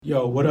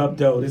Yo, what up,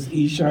 though? This is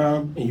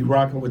Esham, and you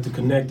rocking with the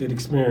Connected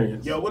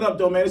Experience. Yo, what up,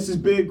 though, man? This is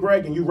Big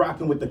Greg, and you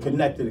rocking with the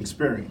Connected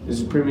Experience.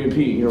 This is Premium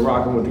Pete, you're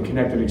rocking with the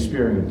Connected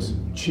Experience.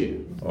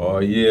 Chill. Oh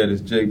yeah,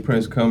 this Jake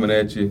Prince coming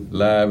at you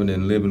live and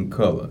in living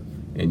color,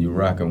 and you're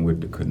rocking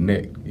with the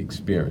Connect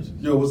Experience.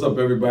 Yo, what's up,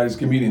 everybody? It's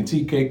comedian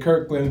TK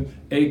Kirkland,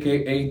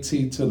 aka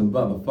T to the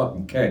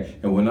motherfucking K.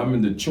 And when I'm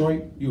in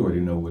Detroit, you already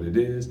know what it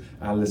is.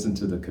 I listen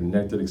to the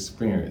Connected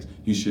Experience.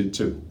 You should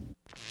too.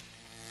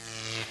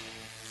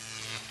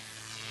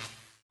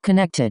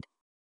 Connected.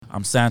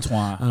 I'm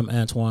Santuan. I'm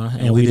Antoine,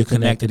 and we the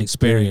Connected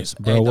Experience.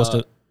 Bro, Hey, what's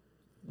dog.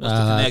 the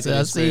Connected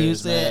I see you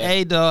Experience, said, man?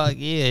 hey dog,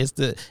 yeah,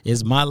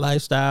 it's my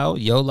lifestyle,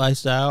 your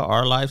lifestyle,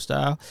 our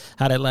lifestyle.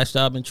 How that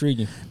lifestyle been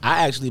treating you?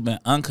 I actually been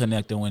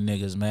unconnecting with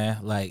niggas, man.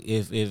 Like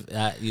if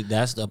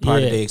that's the part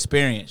of Yeah. the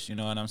experience, you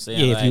know what I'm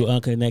saying? Yeah, like, if you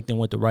unconnecting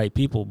with the right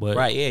people, but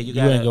Right, yeah, you you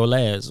gotta- ain't gonna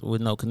last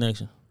with no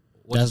connection.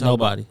 what you That's talking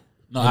about? nobody.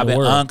 No, in I've the been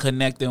world.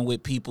 unconnecting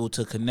with people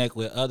to connect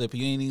with other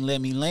people. You ain't even let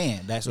me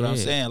land. That's what I'm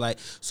Yeah. saying. Like,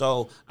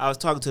 so I was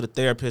talking to the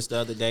therapist the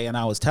other day, and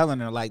I was telling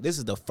her, like, this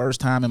is the first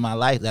time in my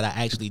life that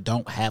I actually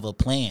don't have a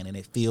plan, and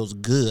it feels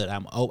good.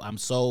 I'm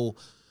so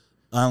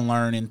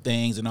unlearning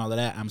things and all of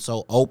that. I'm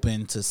so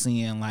open to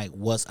seeing like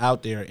what's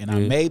out there, and I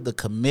made the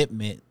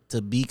commitment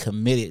to be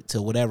committed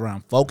to whatever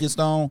I'm focused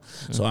on.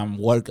 So I'm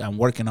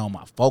working on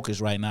my focus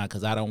right now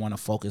because I don't want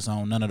to focus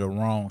on none of the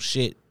wrong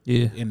shit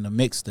in the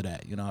mix to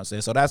that. You know what I'm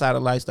saying? So that's how the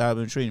lifestyle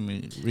been treating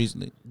me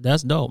recently.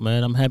 That's dope,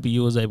 man. I'm happy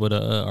you was able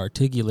to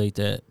articulate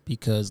that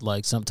because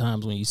like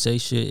sometimes when you say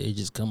shit, it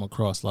just come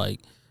across like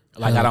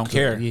I don't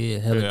care. Yeah,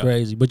 hella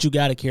crazy. But you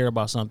got to care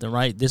about something,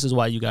 right? This is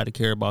why you got to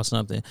care about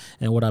something.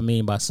 And what I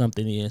mean by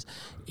something is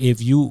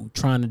if you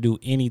trying to do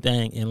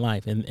anything in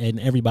life and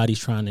everybody's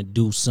trying to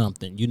do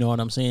something, you know what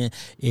I'm saying?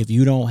 If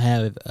you don't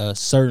have a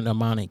certain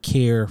amount of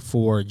care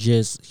for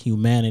just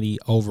humanity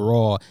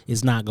overall,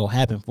 it's not going to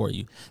happen for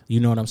you.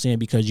 You know what I'm saying?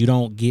 Because you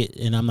don't get,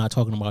 and I'm not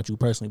talking about you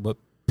personally, but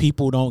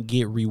people don't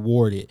get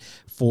rewarded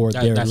for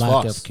their that's lack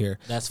false. of care.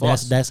 That's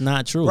false. That's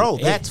not true. Bro,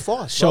 that's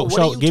false. Show, Bro, what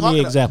are you give me talking an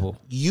about? example.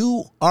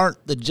 You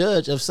aren't the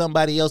judge of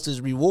somebody else's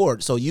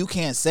reward, so you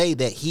can't say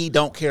that he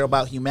don't care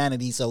about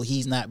humanity, so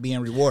he's not being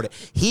rewarded.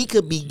 He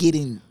could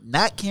be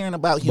not caring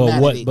about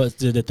humanity. But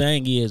the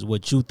thing is,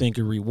 what you think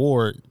a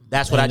reward.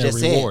 That's what I ain't a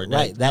just reward. said.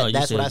 Right. No, you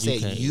That's what I you said.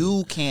 can't.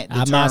 You can't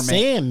determine. I'm not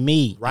saying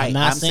me. Right. I'm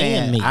not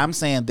saying me. I'm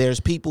saying there's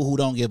people who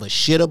don't give a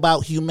shit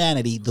about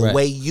humanity the Right.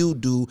 way you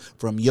do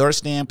from your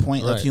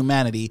standpoint of Right.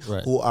 humanity,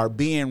 Right. who are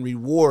being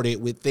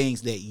rewarded with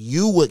things that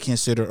you would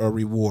consider a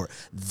reward.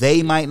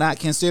 They might not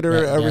consider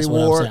it a That's what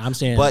reward. I'm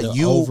saying but the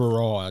you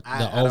overall, I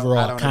don't agree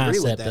with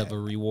concept that. of a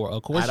reward.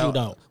 Of course, you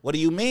don't. What do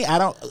you mean?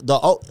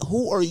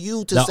 Who are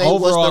you to The say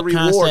what's overall the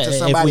reward concept, to if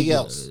somebody we-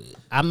 else?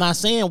 I'm not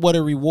saying what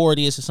a reward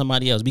is to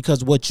somebody else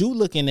because what you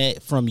looking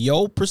at from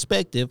your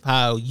perspective,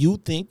 how you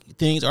think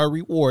things are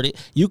rewarded,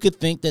 you could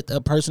think that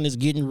a person is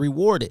getting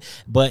rewarded,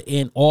 but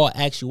in all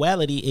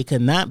actuality, it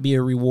cannot be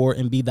a reward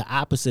and be the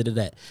opposite of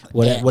that.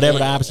 Whatever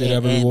the opposite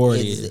of a reward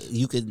is,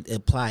 you can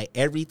apply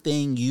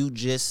everything you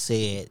just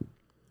said.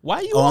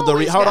 why you On the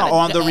always hold on gotta-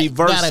 on the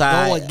reverse gotta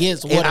side? go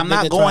against what I'm a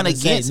not nigga going trying to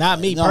say. against. Not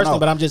me No, personally, no.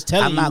 but I'm just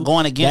telling you. I'm not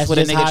going against what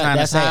a that's nigga just trying to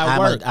that's say. how it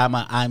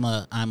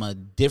work. I'm a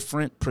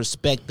different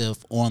perspective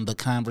on the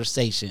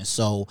conversation.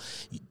 So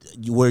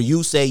where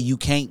you say you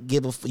can't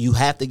you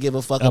have to give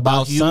a fuck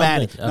about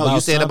humanity. something. No, you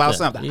About said about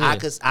something.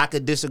 something. Yeah. I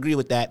could disagree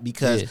with that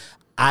because. Yeah.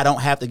 I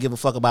don't have to give a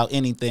fuck about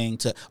anything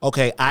to.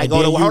 Okay, I And go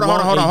then to you hold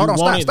on.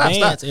 Stop.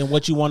 advance in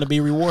what you want to be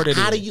rewarded.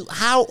 How in. do you?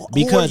 How?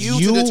 Because who are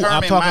you to determine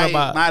I'm talking my,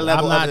 about my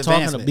level I'm not of talking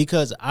advancement?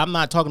 because I'm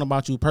not talking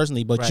about you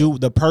personally, but Right. you,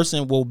 the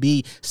person, will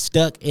be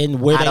stuck in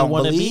where I they don't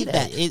want to be. believe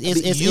that.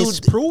 It's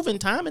proven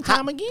time and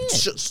time again.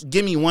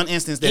 Give me one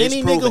instance that Any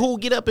it's proven. nigga who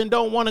get up and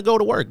don't want to go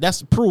to work,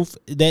 that's proof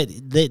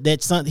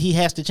that he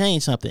has to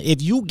change something.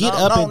 If you get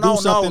up and do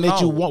something that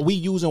you want, we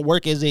using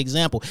work as an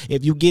example.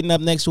 If you getting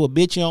up next to a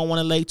bitch you don't want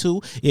to lay to,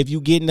 if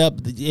you getting up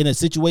in a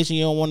situation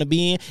you don't want to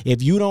be in,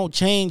 if you don't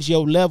change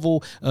your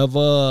level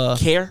of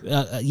care,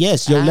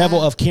 your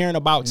level of caring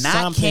about not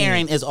something.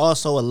 caring is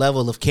also a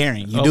level of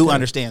caring. You do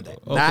understand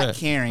that. Not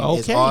caring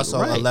is also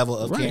a level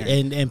of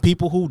caring. And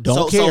people who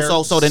don't care.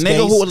 So the stay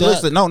nigga who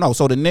stuck. listen,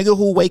 so the nigga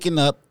who waking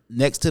up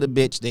next to the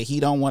bitch that he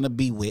don't want to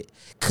be with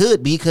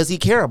could be because he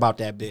care about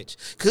that bitch.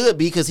 Could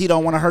be because he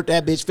don't want to hurt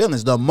that bitch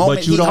feelings. The moment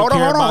But you don't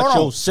care about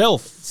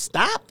yourself.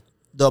 Stop.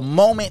 The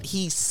moment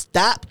he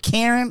stopped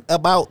caring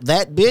about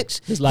that bitch,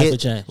 His life would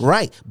change.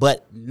 Right.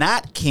 But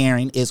not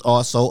caring is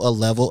also a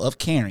level of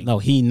caring. No,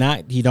 he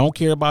don't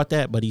care about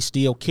that, but he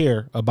still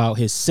care about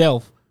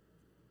himself.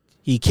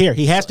 He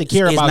has to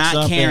care about not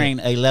something. caring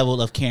a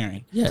level of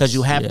caring because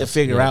you have to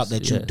figure out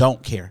that you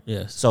don't care.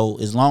 Yes. So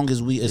as long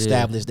as we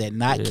establish that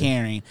not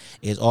caring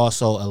is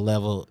also a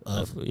level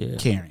of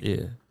caring.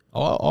 Yeah.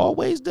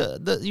 Always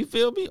the you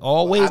feel me?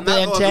 Always I'm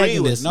the not gonna agree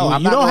with- antagonist. no,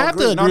 I'm you not don't gonna have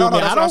to agree. agree No, with me.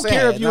 that's I what I'm don't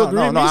care saying. if you No, agree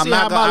no, with no, me. I'm See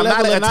not how gonna- my I'm not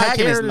level an of not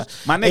antagonist. caring.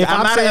 My nigga, If I'm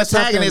not an saying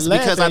something antagonist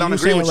left because I and don't you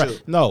agree with saying you.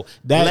 right- No,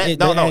 that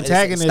No, the no,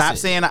 antagonist. stop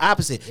saying the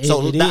opposite.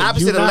 So It the is.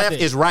 opposite You of not left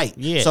the- is right.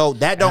 Yeah. So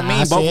that don't mean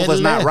I both said of us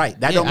not left. right.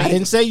 That Yeah, don't mean I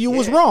didn't say you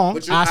was wrong.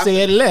 But I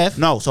said left.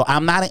 No, so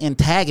I'm not an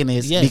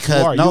antagonist Yes,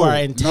 because you no, are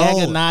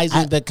antagonizing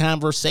no, the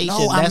conversation.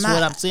 No, I'm That's what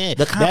not. I'm saying.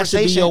 The That should be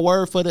conversation- your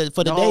word for the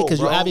day No, because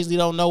you bro. obviously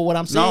don't know what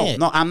I'm No, saying.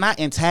 no, I'm not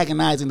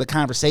antagonizing the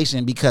conversation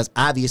because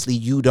obviously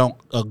you don't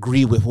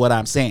agree with what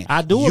I'm saying.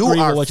 I do you agree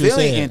are with what you're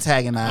feeling saying.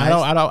 antagonized.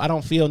 I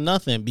don't feel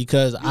nothing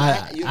because you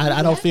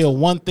I don't have feel to.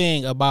 one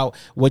thing about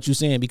what you're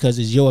saying because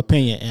it's your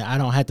opinion and I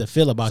don't have to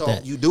feel about So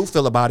that. you do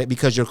feel about it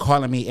because you're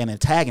calling me an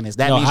antagonist.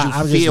 That No, means you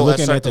I'm just feel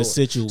looking a at the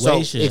certain-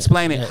 situation. So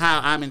explain it Yeah. how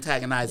I'm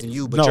antagonizing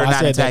you, but no, you're I not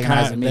said that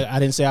antagonizing me. I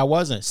didn't say I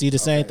wasn't. See, the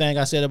same thing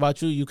I said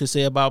about you, you could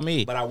say about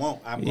me. But I won't.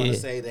 I'm going Yeah. to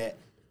say that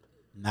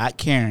not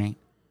caring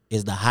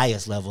is the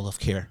highest level of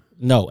care.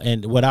 No,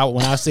 and when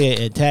I said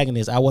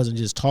antagonist, I wasn't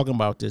just talking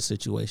about this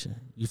situation.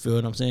 You feel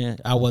what I'm saying?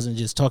 I wasn't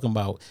just talking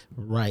about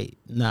right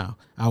now.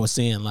 I was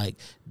saying like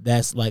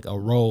that's like a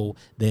role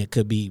that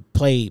could be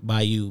played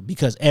by you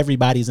because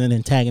everybody's an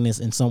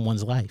antagonist in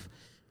someone's life.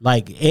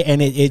 Like,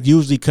 and it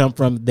usually come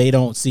from they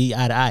don't see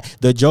eye to eye.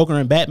 The Joker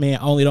and Batman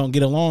only don't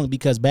get along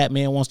because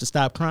Batman wants to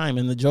stop crime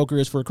and the Joker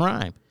is for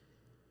crime.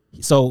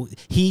 So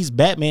he's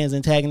Batman's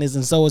antagonist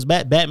and so is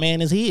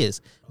Batman is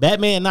his.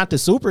 Batman not the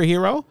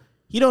superhero.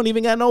 He don't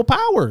even got no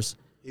powers.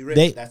 He rich.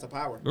 They- That's a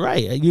power.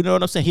 Right. You know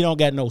what I'm saying? He don't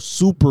got no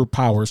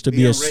superpowers to be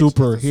Being a rich is a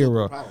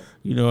superhero. superpower.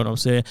 You know what I'm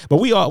saying? But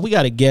we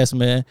got a guest,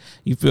 man.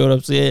 You feel what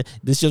I'm saying?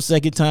 This your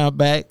second time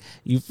back.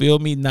 You feel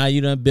me? Now you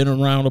done been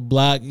around the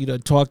block. You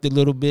done talked a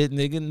little bit,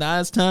 nigga. Now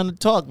it's time to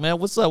talk, man.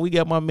 What's up? We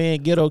got my man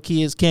Ghetto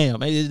Kids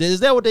Cam. Is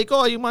that what they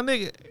call you, my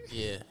nigga?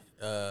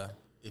 Yeah.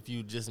 If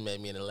you just met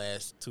me in the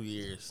last 2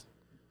 years,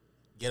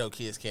 Ghetto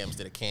Kids Cam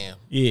instead of Cam.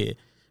 Yeah.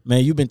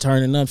 Man, you been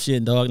turning up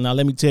shit, dog. Now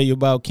let me tell you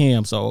about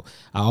Cam. So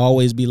I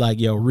always be like,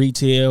 yo,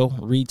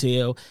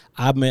 retail.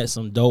 I met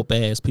some dope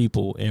ass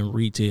people in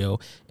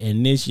retail,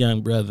 and this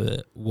young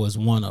brother was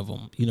one of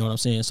them. You know what I'm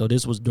saying? So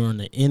this was during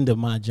the end of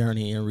my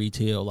journey in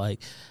retail.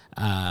 Like,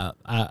 I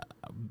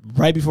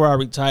right before I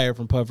retired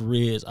from Puff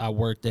Riz, I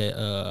worked at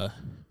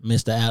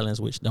Mr.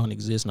 Allen's, which don't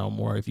exist no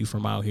more. If you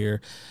from out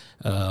here,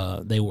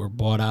 they were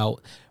bought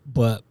out.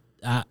 But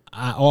I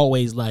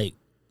always like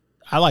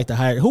to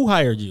hire. Who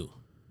hired you?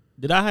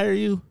 Did I hire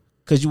you?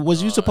 Cause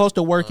you supposed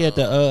to work at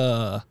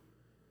the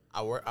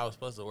I was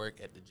supposed to work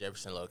at the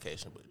Jefferson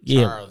location, but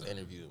Yeah. Charles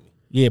interviewed me.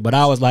 Yeah, but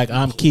I was like,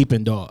 I'm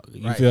keeping dog.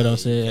 You Right, feel what yeah, I'm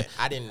saying? yeah.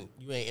 I didn't.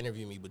 You ain't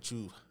interview me, but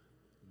you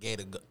gave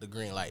the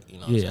green light. You know.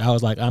 What I'm Yeah, saying? I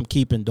was like, I'm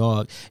keeping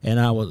dog, and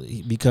I was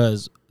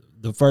because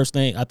the first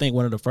thing I think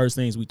one of the first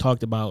things we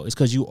talked about is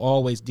because you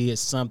always did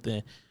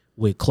something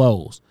with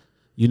clothes.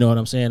 You know what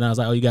I'm saying? I was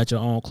like, oh, you got your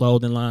own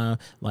clothing line.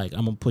 Like,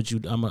 I'm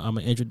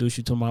gonna introduce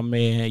you to my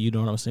man. You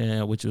know what I'm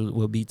saying? Which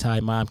will be Ty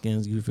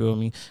Mopkins. You feel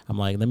me? I'm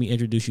like, let me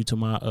introduce you to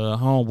my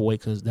homeboy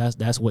because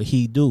that's what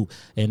he do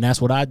and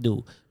that's what I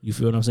do. You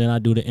feel what I'm saying? I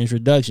do the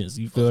introductions.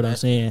 You feel what I'm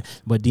saying?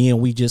 But then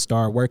we just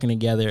started working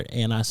together,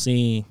 and I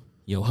seen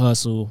your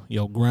hustle,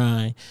 your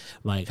grind,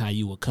 like how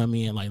you would come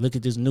in, like, look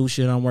at this new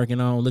shit I'm working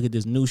on, look at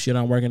this new shit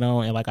I'm working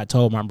on. And like I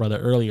told my brother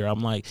earlier,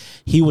 I'm like,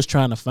 he was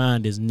trying to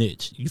find his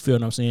niche. You feel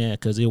what I'm saying?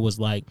 Because it was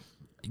like,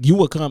 you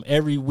would come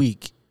every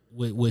week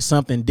with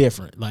something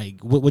different. Like,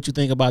 what you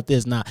think about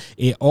this? Now,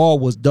 it all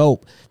was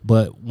dope,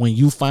 but when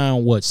you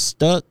found what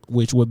stuck,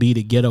 which would be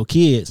the Ghetto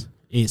Kids,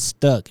 it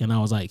stuck. And I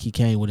was like, he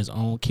came with his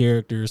own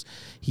characters.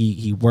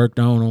 He worked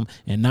on them.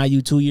 And now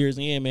you 2 years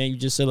in, man, you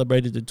just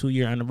celebrated the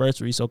 2-year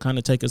anniversary. So kind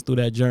of take us through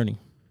that journey.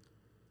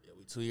 Yeah,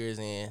 we 2 years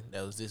in.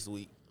 That was this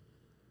week.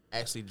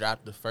 Actually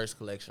dropped the first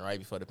collection right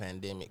before the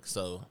pandemic.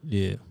 So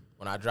Yeah.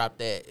 when I dropped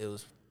that, it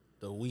was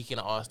the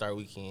weekend, All-Star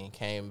weekend,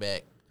 came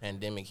back,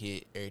 pandemic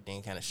hit,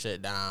 everything kind of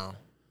shut down.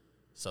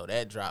 So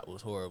that drop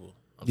was horrible.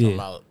 I'm talking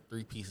about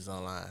 3 pieces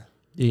online.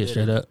 Yeah,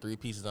 straight up. 3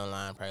 pieces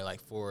online, probably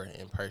like 4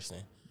 in person.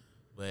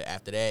 But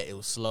after that, it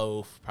was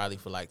slow, probably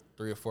for like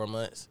 3 or 4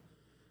 months.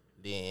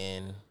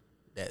 Then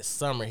that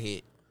summer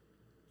hit,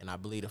 and I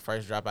believe the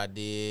first drop I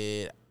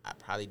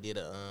probably did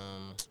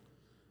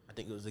I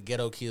think it was the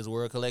Ghetto Kids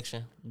World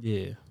Collection.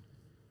 Yeah.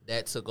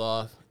 That took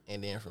off,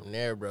 and then from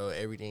there, bro,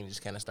 everything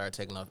just kind of started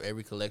taking off.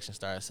 Every collection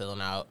started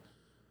selling out.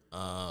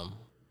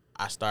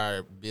 I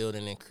started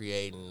building and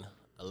creating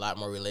a lot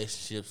more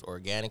relationships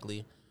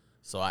organically.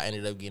 So I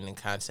ended up getting in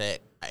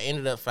contact. I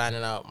ended up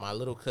finding out my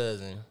little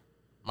cousin,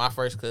 my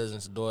first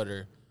cousin's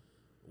daughter,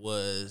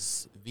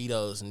 was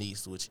Vito's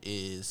niece, which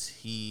is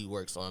he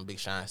works on Big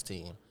Sean's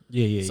team.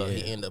 Yeah. So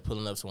he ended up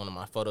pulling up to one of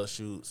my photo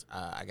shoots.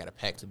 I got a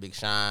pack to Big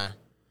Sean.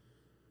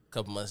 A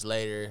couple months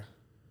later,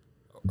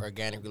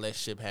 organic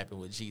relationship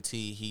happened with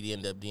GT. He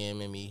ended up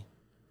DMing me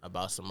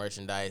about some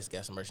merchandise,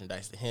 got some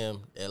merchandise to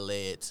him. That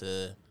led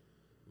to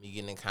me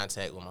getting in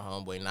contact with my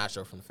homeboy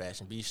Nacho from the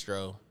Fashion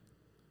Bistro.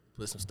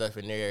 Put some stuff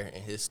in there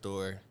in his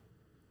store.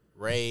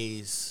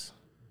 Ray's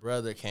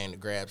brother came to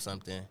grab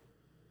something.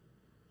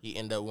 He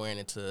ended up wearing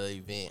it to an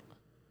event.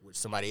 which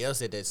somebody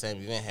else at that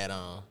same event had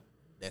on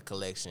that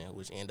collection,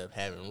 which ended up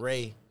having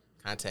Ray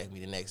contact me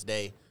the next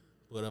day,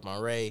 put up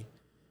on Ray,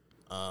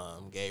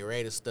 gave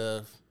Ray the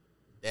stuff.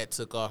 That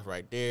took off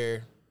right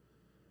there.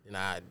 Then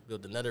I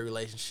built another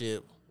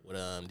relationship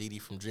with Dee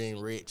from Dream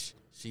Rich.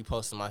 She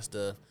posted my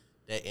stuff.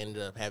 That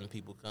ended up having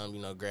people come,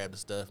 grab the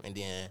stuff. And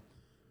then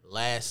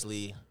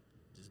lastly,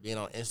 just being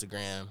on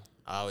Instagram,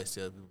 I always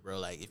tell people, bro,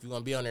 like, if you're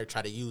going to be on there,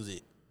 try to use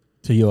it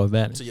To your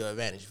advantage. to your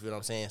advantage. You feel what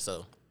I'm saying?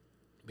 So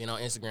being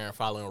on Instagram,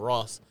 following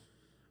Ross,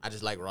 I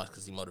just like Ross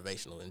because he's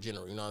motivational in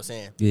general. You know what I'm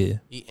saying? Yeah.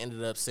 He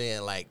ended up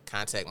saying, like,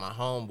 contact my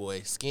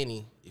homeboy,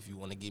 Skinny, if you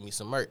want to give me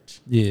some merch.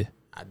 Yeah.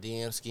 I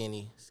DM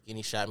Skinny.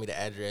 Skinny shot me the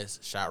address,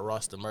 shot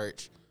Ross the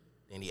merch.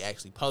 Then he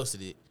actually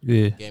posted it.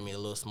 Yeah. Gave me a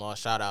little small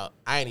shout out.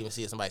 I ain't even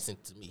see it. Somebody sent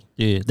it to me.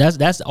 Yeah.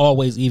 That's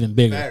always even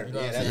bigger. You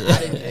know what I'm saying? I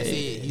didn't even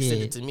see it. He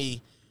sent it to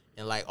me.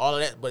 And, like, all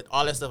of that, but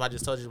all that stuff I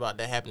just told you about,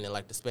 that happened in,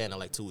 like, the span of,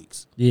 like, 2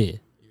 weeks. Yeah.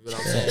 You know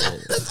what I'm saying?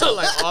 So,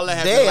 like, all that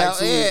happened in, Damn, like,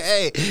 2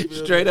 weeks.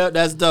 hey, straight up,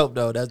 that's dope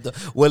though. That's dope.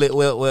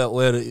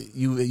 Well,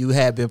 you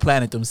had been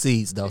planting them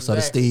seeds though,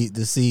 Exactly. so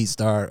the seeds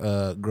start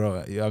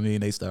growing. You know what I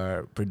mean, they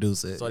start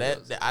producing. So that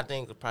I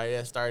think probably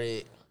that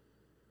started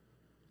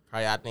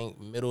I think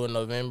middle of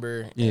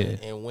November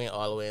and went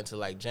all the way into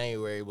like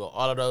January. But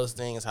all of those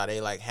things, how they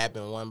like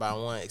happened one by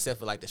one, except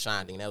for like the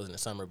Shine thing, that was in the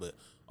summer. But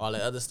all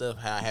the other stuff,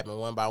 how it happened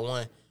one by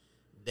one,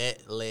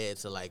 that led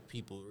to like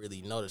people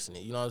really noticing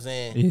it. You know what I'm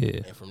saying?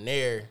 Yeah. And from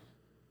there,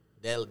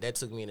 that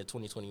took me into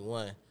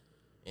 2021.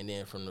 And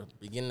then from the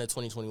beginning of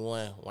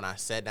 2021, when I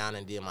sat down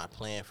and did my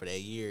plan for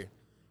that year,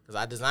 because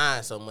I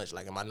designed so much,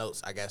 like in my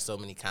notes, I got so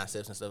many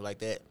concepts and stuff like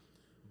that.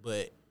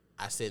 But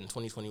I said in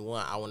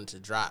 2021, I wanted to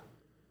drop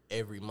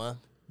every month.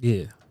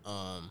 Yeah.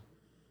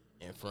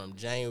 And from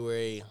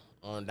January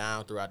on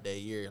down throughout that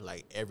year,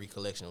 like every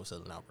collection was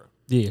selling out, bro.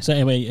 Yeah. So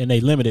I mean, and they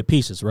limited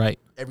pieces, right?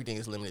 Everything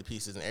is limited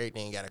pieces, and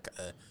everything got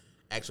a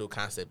actual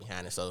concept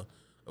behind it. So,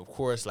 of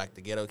course, like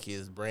the Ghetto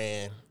Kids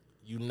brand,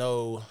 you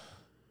know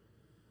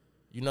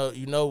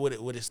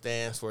what it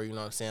stands for. You know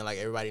what I'm saying? Like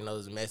everybody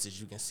knows the message.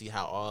 You can see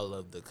how all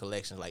of the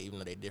collections, like even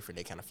though they're different,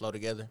 they kind of flow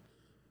together.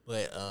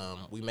 But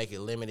we make it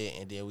limited,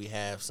 and then we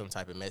have some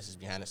type of message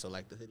behind it. So,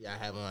 like, the hoodie I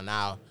have on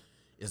now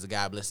is the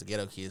God Bless the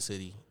Ghetto Kids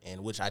hoodie,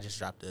 and which I just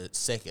dropped a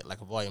second,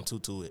 like a volume 2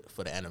 to it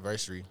for the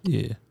anniversary.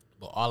 Yeah.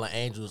 But all the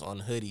angels on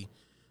the hoodie,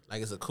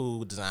 like, it's a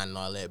cool design and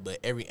all that, but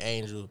every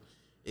angel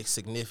is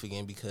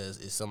significant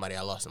because it's somebody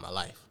I lost in my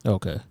life.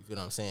 Okay. You feel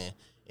what I'm saying?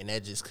 And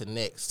that just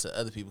connects to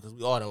other people because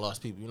we all done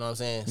lost people. You know what I'm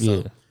saying? So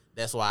Yeah.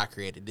 that's why I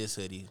created this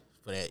hoodie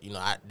for that. You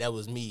know, that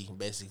was me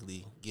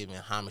basically giving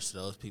homage to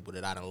those people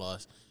that I done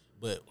lost.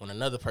 But when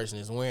another person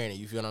is wearing it,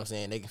 you feel what I'm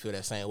saying? They can feel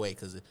that same way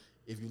because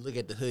if you look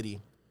at the hoodie,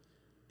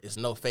 it's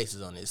no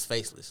faces on it. It's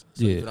faceless.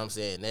 So you feel what I'm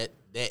saying?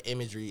 That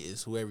imagery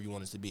is whoever you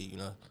want it to be, you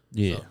know?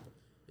 Yeah.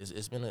 So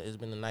it's been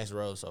a nice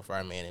road so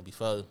far, man. And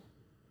before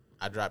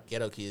I dropped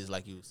Ghetto Kids,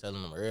 like you was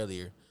telling them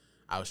earlier,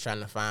 I was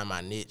trying to find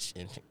my niche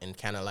and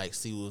kind of like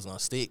see what was gonna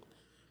stick,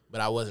 but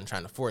I wasn't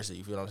trying to force it.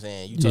 You feel what I'm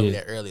saying? You told me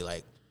that early,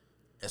 like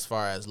as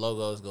far as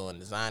logos go and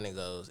designing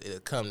goes, it'll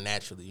come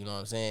naturally. You know what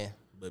I'm saying?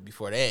 But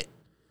before that,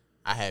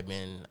 I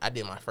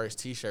did my first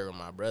T-shirt with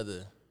my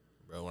brother,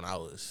 bro, when I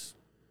was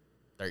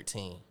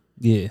 13.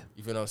 Yeah.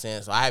 You feel what I'm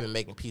saying? So I have been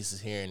making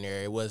pieces here and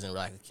there. It wasn't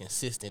like a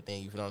consistent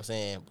thing. You feel what I'm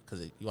saying?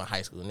 Because you in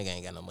high school, nigga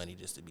ain't got no money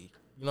just to be,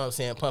 you know what I'm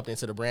saying, pumped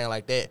into the brand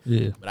like that.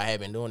 Yeah. But I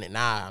have been doing it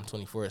now. I'm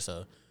 24,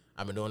 so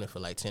I've been doing it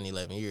for like 10,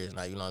 11 years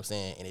now. You know what I'm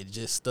saying? And it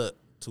just stuck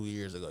 2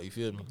 years ago. You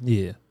feel me?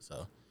 Yeah.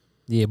 So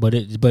Yeah, but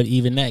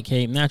even that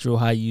came natural.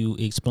 How you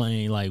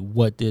explain like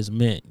what this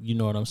meant, you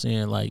know what I'm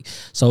saying? Like,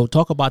 so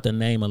talk about the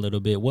name a little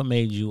bit. What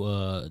made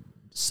you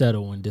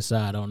settle and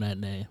decide on that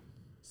name?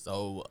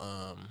 So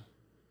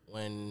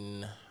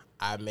when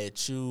I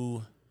met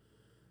you,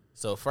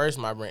 so first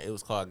my brand, it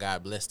was called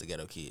God Bless the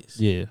Ghetto Kids.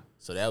 Yeah.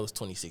 So that was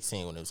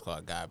 2016 when it was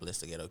called God Bless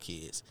the Ghetto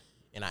Kids,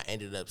 and I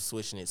ended up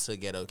switching it to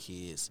Ghetto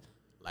Kids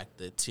like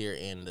the tier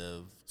end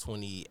of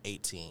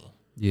 2018.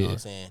 You know what I'm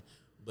saying?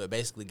 But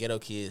basically, Ghetto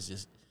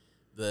Kids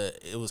the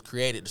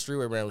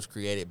streetwear brand was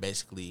created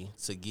basically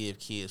to give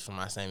kids from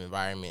my same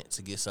environment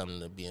to get something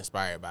to be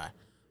inspired by.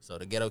 So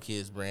the Ghetto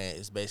Kids brand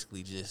is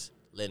basically just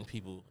letting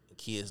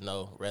kids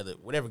know,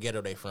 whatever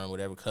ghetto they from,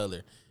 whatever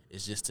color,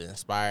 it's just to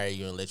inspire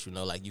you and let you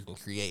know like you can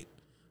create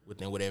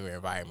within whatever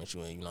environment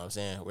you're in. You know what I'm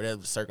saying?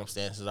 Whatever the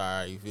circumstances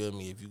are, you feel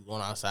me? If you're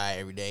going outside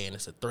every day and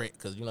it's a threat,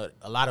 because you know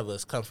a lot of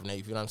us come from there.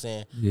 You feel what I'm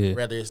saying? Yeah.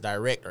 Whether it's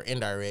direct or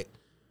indirect.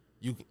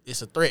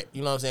 It's a threat,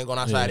 you know what I'm saying, going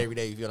outside every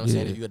day, you feel what I'm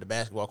saying, if you're at the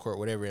basketball court,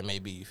 whatever it may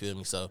be, you feel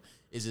me? So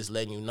it's just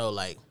letting you know,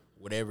 like,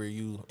 whatever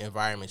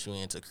environment you're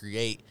in to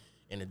create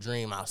and to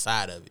dream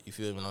outside of it, you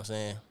feel me what I'm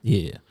saying?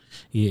 Yeah.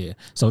 Yeah.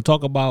 So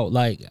talk about,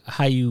 like,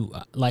 how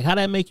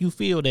that make you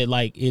feel that,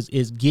 like,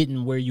 it's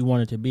getting where you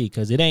want it to be,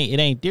 because it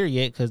ain't there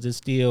yet, because it's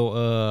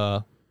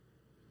still,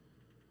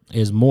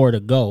 is more to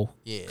go,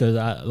 Yeah.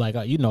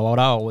 Cause you know what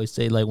I always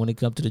say, like when it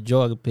comes to the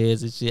Jordan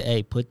pairs and shit,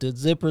 hey, put the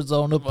zippers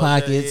on the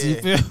pockets. yeah.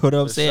 You feel what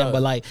I'm For saying? sure.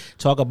 But like,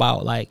 talk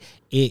about like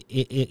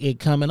it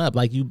coming up,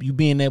 like you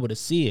being able to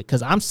see it.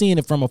 Cause I'm seeing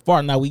it from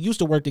afar. Now we used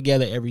to work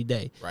together every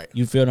day. Right.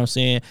 You feel what I'm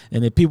saying?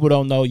 And if people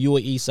don't know, you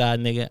a East Side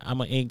nigga, I'm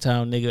an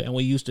Inktown nigga, and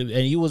we used to,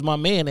 and you was my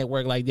man at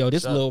work. Like, yo,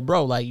 this Sure. little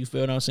bro, like, you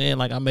feel what I'm saying?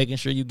 Like, I'm making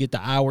sure you get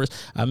the hours.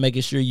 I'm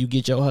making sure you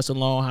get your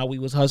hustle on how we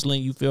was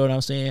hustling. You feel what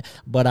I'm saying?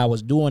 But I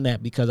was doing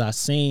that because I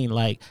seen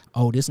like,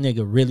 oh, this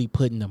nigga really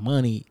putting the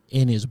money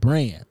in his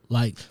brand.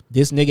 Like,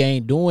 this nigga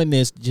ain't doing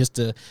this just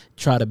to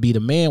try to be the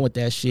man with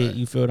that shit. Right.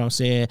 You feel what I'm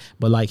saying?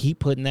 But like, he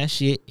putting that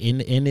shit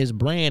in his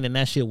brand, and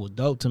that shit was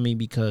dope to me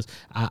because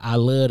I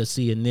love to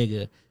see a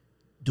nigga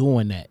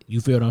doing that.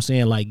 You feel what I'm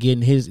saying? Like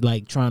getting his,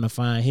 like trying to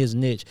find his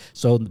niche.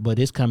 So, but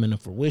it's coming to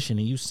fruition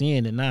and you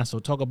seeing it now. So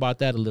talk about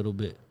that a little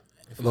bit.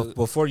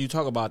 Before you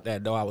talk about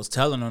that though, I was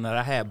telling them that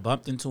I had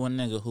bumped into a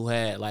nigga who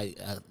had like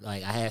I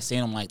had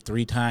seen him like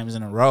 3 times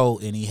in a row,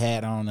 and he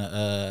had on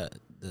the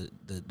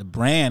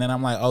brand, and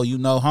I'm like, oh, you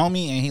know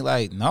homie? And he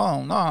like, no.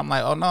 I'm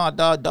like, oh no,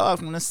 dog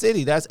from the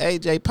city. That's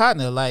AJ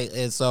partner. Like,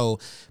 and so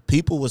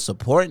people were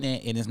supporting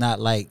it, and it's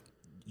not like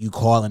you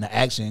call into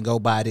action and go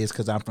buy this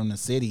because I'm from the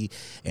city.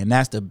 And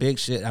that's the big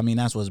shit. I mean,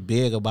 that's what's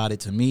big about it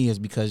to me, is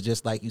because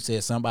just like you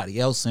said, somebody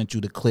else sent you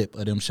the clip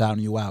of them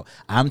shouting you out.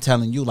 I'm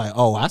telling you, like,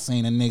 oh, I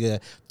seen a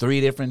nigga 3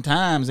 different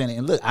times.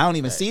 And look, I don't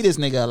even see this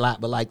nigga a lot,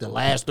 but like the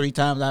last 3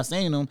 times I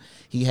seen him,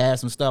 he had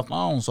some stuff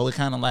on. So it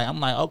kind of like, I'm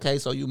like, okay,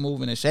 so you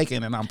moving and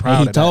shaking, and I'm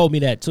proud and of that. He told me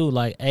that too.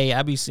 Like, hey,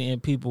 I be seeing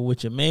people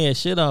with your man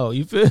shit on.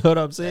 You feel what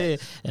I'm saying?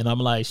 And I'm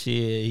like,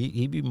 shit,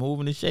 he be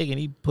moving and shaking.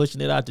 He pushing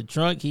it out the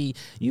trunk.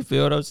 You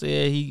feel what I'm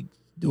saying? He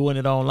doing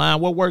it online.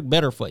 What worked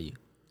better for you?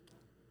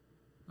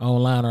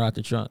 Online or out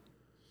the trunk?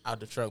 Out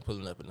the trunk,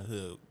 pulling up in the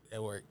hood.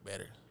 That worked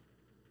better.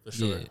 For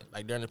sure. Yeah.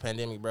 Like during the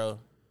pandemic, bro,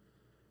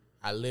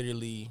 I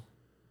literally,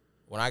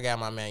 when I got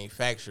my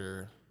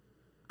manufacturer,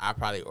 I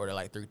probably ordered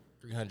like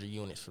 300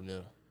 units from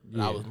them.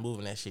 But I was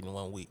moving that shit in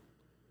 1 week.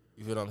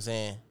 You feel what I'm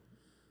saying?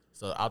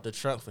 So out the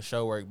trunk for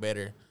sure worked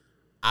better.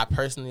 I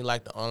personally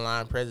like the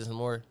online presence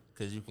more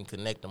because you can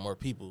connect to more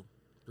people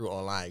through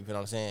online. You feel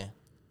what I'm saying?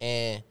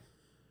 And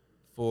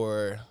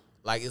for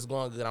like, it's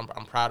going good. I'm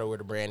proud of where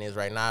the brand is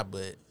right now,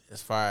 but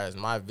as far as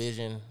my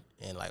vision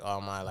and like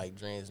all my like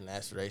dreams and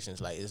aspirations,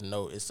 like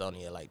it's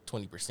only at like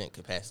 20%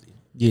 capacity.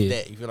 Yeah.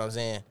 That, you feel what I'm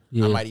saying?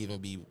 Yeah. I might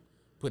even be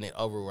putting it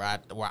over where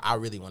I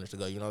really want it to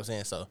go. You know what I'm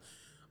saying? So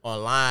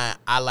online,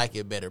 I like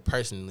it better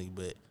personally,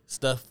 but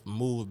stuff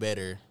move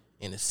better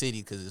in the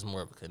city because it's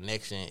more of a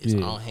connection. It's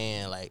on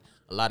hand. Like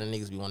a lot of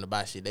niggas be wanting to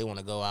buy shit. They want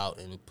to go out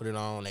and put it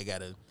on.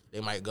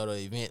 They might go to an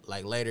event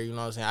like later. You know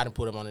what I'm saying? I done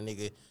put them on a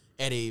nigga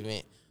at the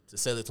event to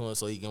sell it to him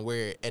so he can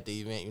wear it at the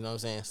event. You know what I'm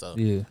saying? So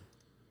yeah.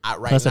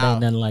 Plus, it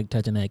ain't nothing like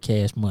touching that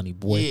cash money,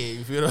 boy. Yeah,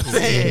 you feel what I'm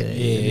saying?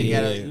 Yeah. You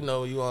gotta, you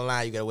know, you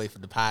online, you gotta wait for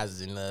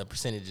deposits and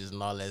percentages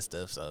and all that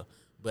stuff. So,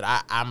 but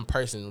I'm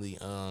personally,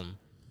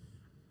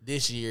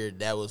 this year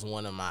that was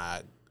one of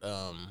my,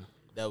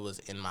 that was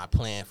in my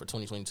plan for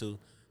 2022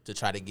 to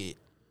try to get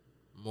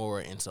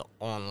more into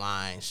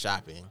online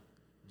shopping,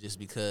 just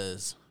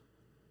because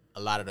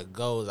a lot of the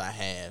goals I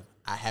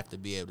have to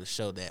be able to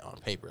show that on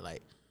paper.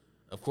 Like,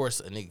 of course,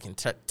 a nigga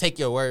can take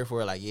your word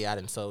for it. Like, yeah, I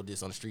done sold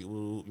this on the street.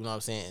 You know what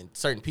I'm saying? And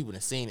certain people done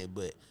seen it.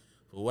 But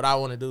for what I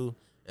want to do,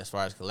 as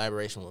far as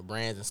collaboration with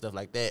brands and stuff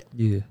like that, a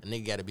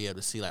nigga got to be able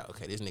to see, like,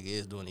 okay, this nigga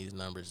is doing these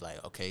numbers.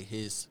 Like, okay,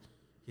 he's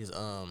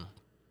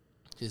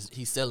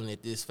selling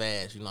it this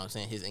fast. You know what I'm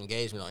saying? His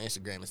engagement on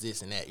Instagram is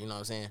this and that. You know what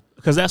I'm saying?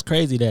 Because that's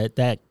crazy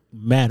that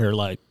matter,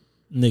 like,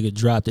 nigga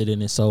dropped it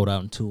and it sold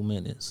out in 2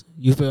 minutes.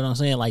 You feel what I'm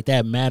saying? Like,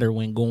 that matter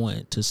when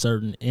going to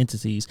certain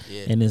entities.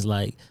 Yeah. And it's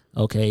like,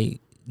 okay,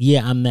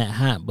 yeah, I'm that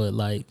hot, but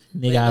like,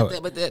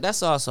 nigga, but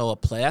that's also a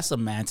play. That's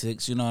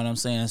semantics, you know what I'm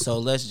saying? So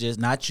let's just,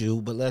 not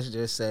you, but let's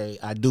just say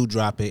I do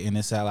drop it and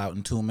it sell out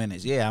in 2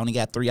 minutes. Yeah, I only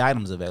got 3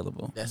 items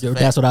available. That's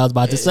what I was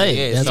about to say.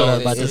 Yeah, That's so what I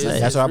was about to say.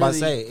 That's what I'm about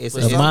to really, say. It's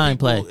for a some mind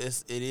people, play.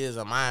 It is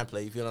a mind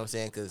play. You feel what I'm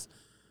saying? Because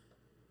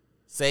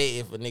say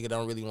if a nigga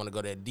don't really want to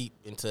go that deep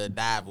into a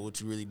dive of what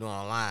you really doing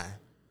online,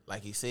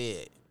 like he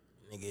said,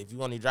 nigga, if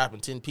you only dropping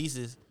 10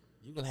 pieces,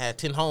 you can have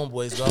 10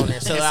 homeboys go in there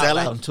and sell out. Sell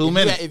Like, out in 2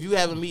 minutes. If you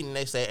have a meeting,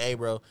 they say, hey,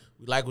 bro,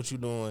 we like what you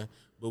doing,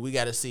 but we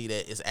got to see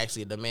that it's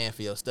actually a demand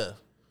for your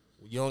stuff.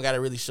 You don't got to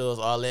really show us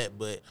all that,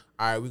 but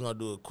all right, we're going to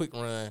do a quick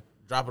run,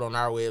 drop it on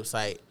our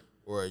website,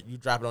 or you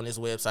drop it on this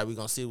website, we're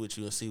going to sit with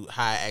you and see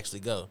how it actually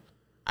go.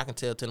 I can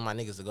tell 10 of my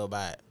niggas to go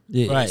buy it.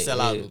 Yeah. Right.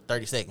 Sell out in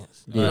 30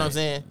 seconds. You know what I'm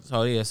saying?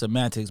 So yeah,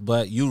 semantics,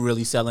 but you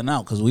really selling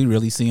out because we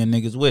really seeing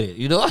niggas with it.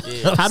 You know?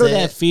 Yeah. How do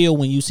that feel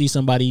when you see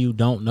somebody you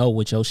don't know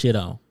with your shit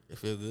on? It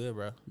feel good,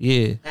 bro.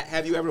 Yeah.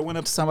 Have you ever went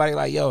up to somebody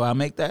like, yo, I'll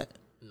make that?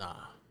 Nah.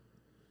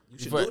 You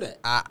should do that.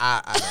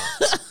 I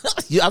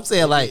don't. I'm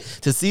saying, like,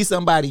 to see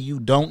somebody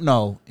you don't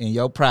know in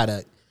your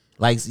product,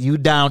 like you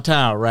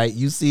downtown, right?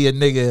 You see a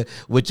nigga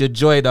with your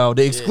joint on,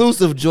 the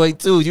exclusive joint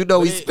too. You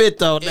know he spit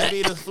on that.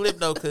 It be the flip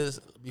though, because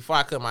before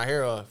I cut my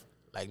hair off,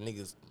 like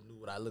niggas knew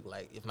what I looked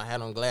like. If I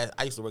had on glasses,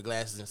 I used to wear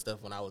glasses and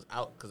stuff when I was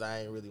out because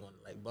I ain't really want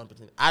to like bump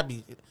into.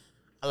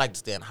 I like to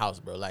stay in the house,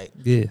 bro. Like,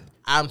 Yeah.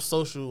 I'm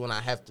social when I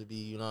have to be.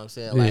 You know what I'm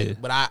saying? Yeah.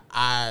 Like, but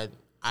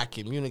I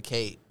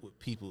communicate with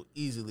people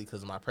easily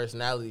because of my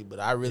personality. But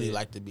I really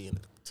like to be in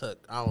the tuck.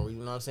 I don't, you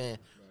know what I'm saying?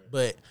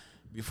 But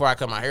before I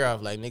cut my hair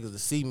off, like niggas to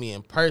see me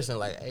in person,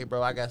 like, hey,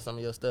 bro, I got some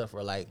of your stuff,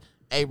 or like,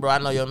 hey, bro, I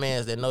know your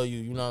mans that know you.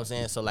 You know what I'm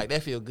saying? So like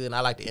that feel good, and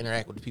I like to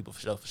interact with the people for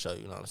sure.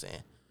 You know what I'm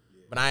saying?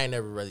 But I ain't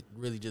never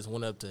really just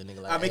went up to a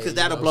nigga like. I mean, hey, because you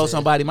that'll know blow what I'm saying?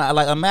 somebody mind.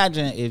 Like,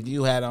 imagine if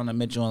you had on a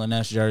Mitchell and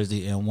Ness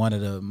jersey and one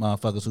of the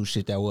motherfuckers who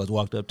shit that was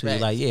walked up to you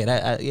Facts. like, you know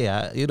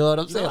what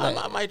I'm You saying? know,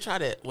 Like, I might try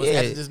that once Yeah.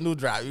 after this new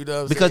drop. You know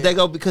what I'm because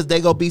saying?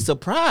 they go be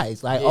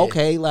surprised. Like, Yeah.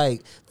 okay,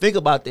 like think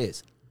about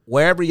this.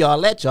 Wherever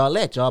y'all at,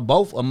 y'all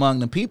both among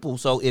the people.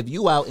 So if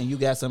you out and you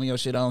got some of your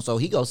shit on, so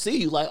he go see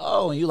you like,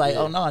 oh, and you like,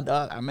 oh no,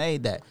 dog, I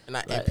made that.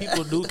 And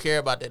people do care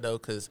about that though,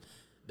 because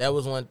that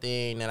was one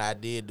thing that I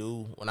did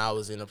do when I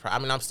was in the. I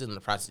mean, I'm still in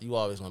the process. You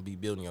always gonna be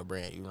building your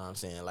brand. You know what I'm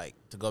saying? Like,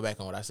 to go back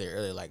on what I said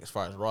earlier, like as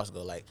far as Ross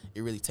go, like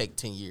it really take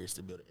 10 years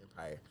to build an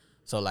empire.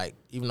 So like,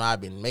 even though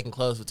I've been making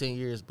clothes for 10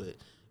 years, but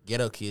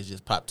Ghetto Kids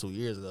just popped 2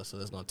 years ago, so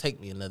it's gonna take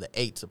me another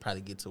 8 to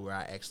probably get to where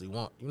I actually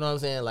want. You know what I'm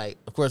saying? Like,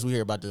 of course we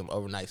hear about them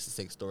overnight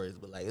success stories,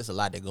 but like it's a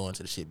lot that go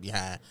into the shit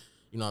behind.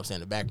 You know what I'm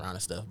saying? The background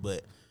and stuff.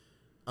 But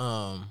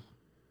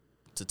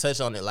to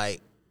touch on it,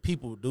 like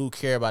people do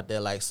care about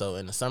that. Like, so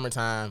in the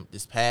summertime,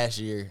 this past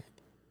year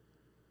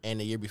and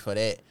the year before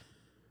that,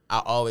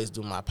 I always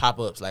do my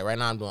pop-ups. Like right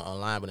now I'm doing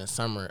online, but in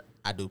summer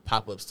I do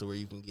pop-ups to where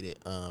you can get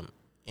it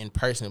in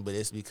person. But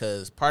it's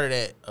because part of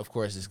that, of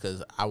course, is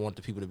because I want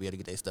the people to be able to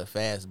get their stuff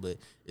fast, but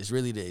it's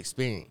really the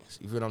experience.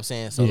 You feel what I'm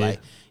saying? So like,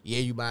 yeah,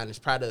 you buying this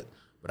product,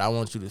 but I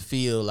want you to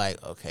feel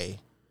like, okay,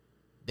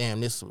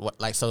 damn, this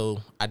like, so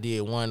I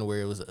did one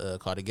where it was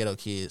called the Ghetto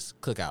Kids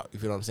Cookout. You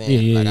feel what I'm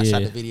saying? Like I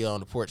shot the video on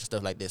the porch and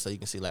stuff like that, so you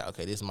can see like,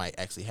 okay, this might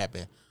actually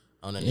happen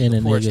on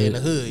the porch in the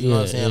hood. You know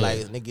what I'm saying? Like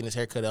nigga getting his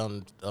haircut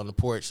on the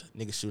porch,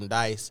 niggas shooting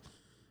dice,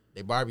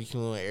 they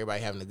barbecuing,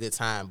 everybody having a good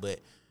time. But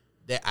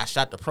that I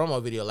shot the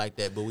promo video like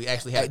that, but we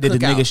actually had a Did the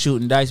cookout. nigga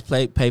shooting dice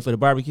pay for the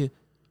barbecue?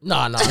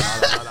 No.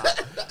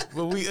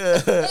 But we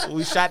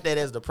shot that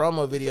as the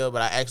promo video,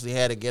 but I actually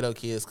had a Ghetto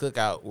Kids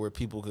Cookout where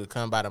people could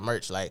come buy the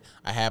merch. Like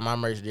I had my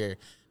merch there,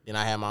 then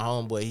I had my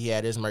homeboy, he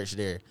had his merch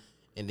there,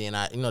 and then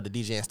I, the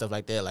DJ and stuff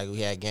like that. Like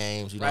we had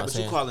games, you know Right, what I'm but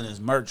saying? you calling this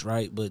merch,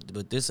 right?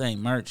 But this ain't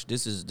merch.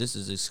 This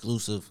is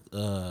exclusive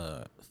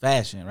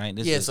fashion, right?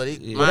 This Yeah, is, so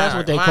Well, that's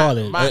what they call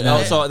it.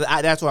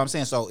 that's what I'm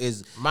saying. So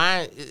is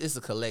mine. It's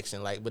a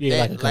collection, like, but Yeah,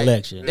 that, like a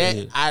collection. That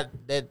Yeah.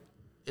 that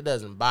it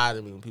doesn't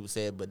bother me when people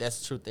say it, but that's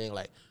the true thing.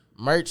 Like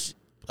merch,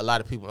 a lot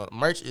of people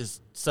merch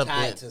is something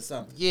tied to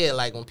something. Yeah,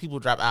 like when people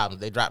drop albums,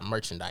 they drop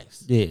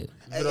merchandise. Yeah. You know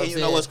what And I'm you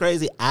know saying? what's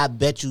crazy? I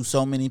bet you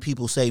so many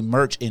people say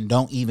merch and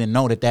don't even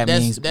know that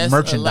means That's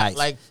merchandise.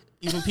 like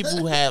even people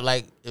who have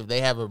like, if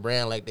they have a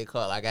brand, like they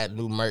call it, I got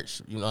new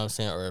merch. You know what I'm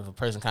saying? Or if a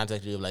person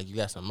contacts you, like you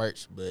got some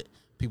merch, but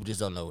people just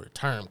don't know where the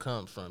term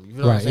comes from. You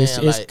know what I'm Right.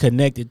 saying? It's Like,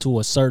 connected to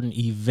a certain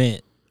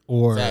event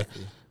or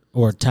exactly.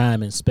 or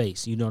time and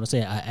space. You know what I'm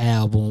saying? An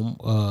album,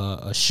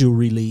 a shoe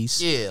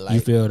release. Yeah, you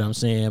like- feel what I'm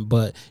saying?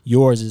 But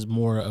yours is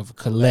more of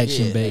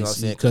collection Yeah, you know what I'm based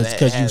saying? 'Cause it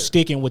because you has-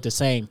 sticking with the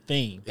same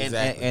theme.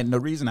 Exactly. And the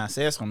reason I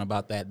said something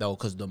about that though,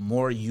 because the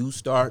more you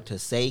start to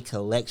say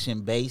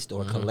collection based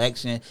or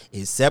collection,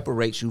 it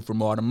separates you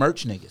from all the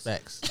merch niggas.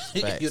 Facts.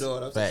 You know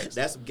what I'm saying? Facts.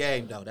 That's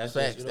game though. That's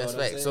Facts. just, you know That's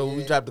what I'm facts. saying? So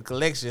we dropped the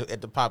collection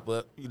at the pop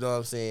up. You know what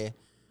I'm saying?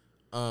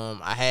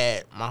 I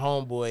had my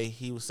homeboy.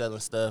 He was selling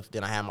stuff.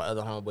 Then I had my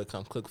other homeboy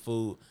come cook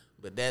food.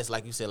 But that's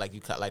like you said, like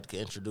you like to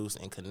introduce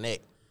and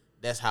connect.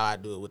 That's how I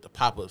do it with the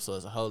pop up. So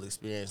it's a whole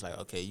experience. Like,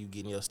 okay, you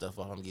getting your stuff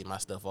off, I'm getting my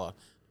stuff off.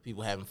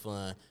 People having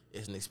fun.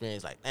 It's an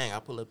experience. Like, dang, I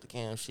pull up the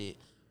cam shit.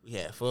 We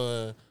had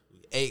fun. We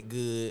ate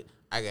good.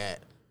 I got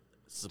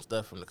some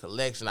stuff from the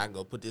collection. I can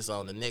go put this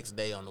on the next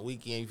day on the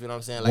weekend. You feel what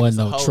I'm saying? Like, Wasn't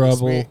it's a no whole trouble.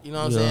 experience. You know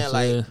what I'm You know saying? what I'm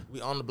Like, saying?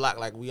 we on the block,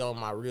 like we on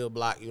my real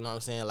block. You know what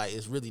I'm saying? Like,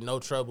 it's really no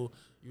trouble.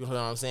 You know what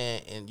I'm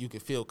saying? And you can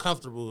feel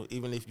comfortable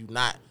even if you're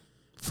not.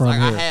 From Like,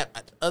 here. I have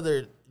other,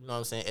 you know what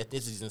I'm saying,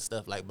 ethnicities and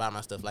stuff, like, buy my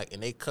stuff, like,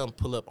 and they come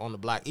pull up on the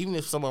block, even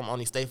if some of them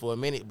only stay for a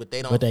minute, but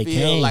they don't But they feel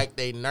came. like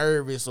they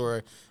nervous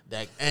or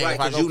that, dang, Right, if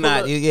I because go you pull not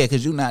up,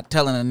 because you not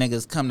telling the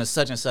niggas come to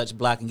such and such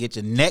block and get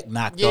your neck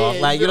knocked Yeah,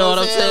 off. Like, you know what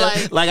I'm saying?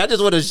 Like- Like, I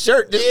just want a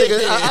shirt. This Yeah.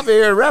 nigga, I've been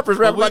hearing rappers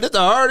rap But about this the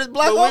hardest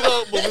block.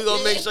 but we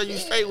gonna make sure you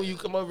straight when you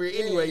come over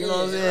here anyway, you know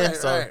what I'm saying? Right,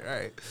 So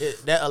right.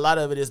 that a lot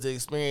of it is the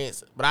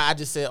experience, but I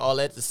just said all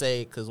that to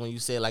say, because when you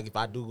say, like, if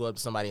I do go up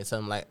to somebody and tell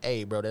them, like,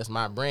 hey, bro, that's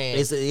my brand.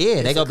 They say,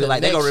 yeah, they it's gonna a be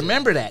like, they gonna connection.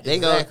 remember that. They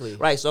Exactly. go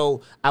right.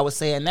 So I was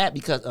saying that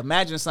because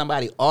imagine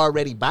somebody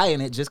already buying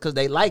it just because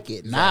they like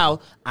it. Now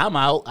I'm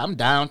out, I'm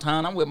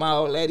downtown, I'm with my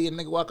old lady, and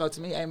nigga walk up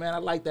to me, hey man, I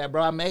like that,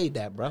 bro. I made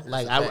that, bro.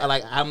 Like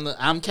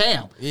I'm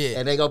Cam. Yeah.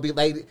 And they gonna be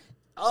like,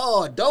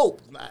 oh,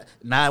 dope.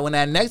 Now when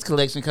that next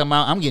collection come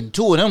out, I'm getting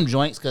 2 of them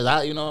joints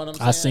because you know what I'm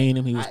saying. I seen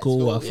him. He was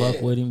cool. I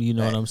fuck with him. You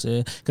know what I'm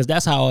saying? Because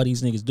that's how all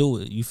these niggas do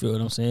it. You feel what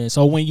I'm saying?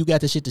 So when you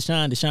got the shit to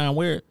Shine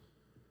wear it?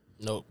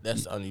 Nope,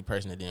 that's the only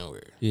person that didn't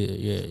wear it.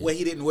 Yeah. Well,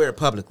 he didn't wear it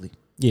publicly.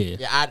 Yeah.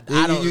 Yeah, I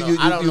don't know. you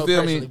I don't know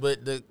feel me? personally,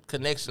 but the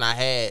connection I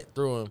had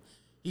through him,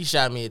 he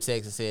shot me a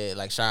text and said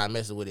like Sean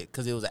messing with it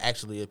because it was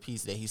actually a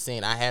piece that he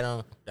seen I had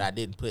on that I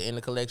didn't put in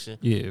the collection.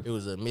 Yeah. It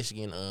was a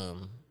Michigan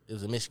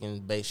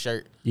based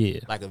shirt. Yeah.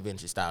 Like a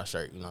vintage style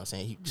shirt. You know what I'm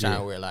saying?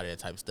 Sean wear a lot of that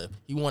type of stuff.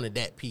 He wanted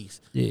that piece.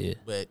 Yeah.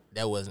 But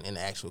that wasn't in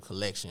the actual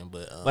collection.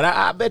 But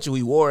I bet you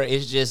we wore it.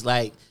 It's just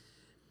like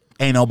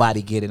ain't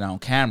nobody get it on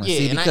camera. yeah,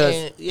 See, and because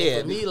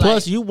and for me,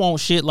 Plus, like, you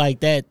want shit like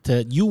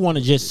that you want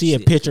to just see a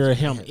picture of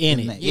him in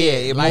it.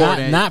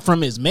 Yeah, Not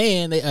from his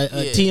man.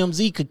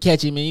 TMZ could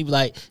catch him and he'd be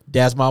like,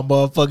 "That's my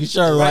motherfucking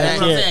shirt Right, right that's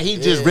what I'm there." saying. He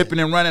just ripping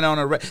and running on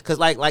a cause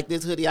like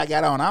this hoodie I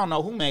got on. I don't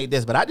know who made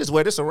this, but I just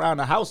wear this around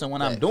the house and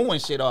when I'm doing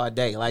shit all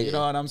day. Like you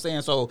know what I'm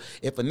saying. So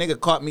if a nigga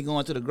caught me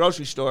going to the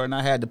grocery store and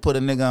I had to put a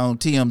nigga on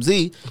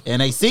TMZ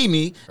and they see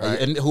me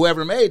and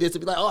whoever made this, to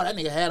be like, oh, that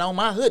nigga had on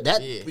my hood.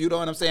 That you know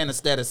what I'm saying.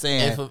 Instead of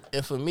saying,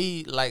 and for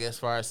me, like as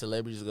far as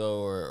celebrities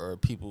go or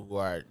people who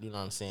are you know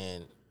what I'm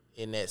saying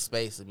in that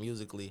space of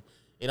musically,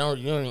 you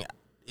don't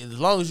as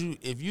long as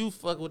if you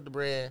fuck with the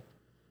brand.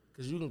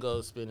 Cause you can go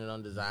spend it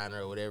on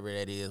designer or whatever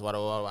that is, you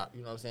know what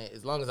I'm saying.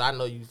 As long as I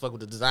know you fuck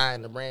with the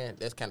design, the brand,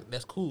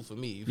 that's cool for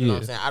me. You know what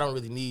I'm saying. I don't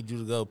really need you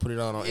to go put it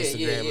on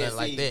Instagram nothing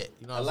like that.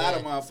 You know, what I'm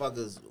saying? A lot of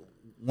motherfuckers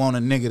want a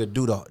nigga to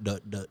do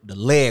the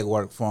leg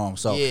work for them.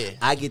 So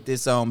I get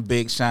this on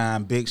Big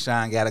Sean. Big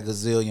Sean got a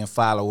gazillion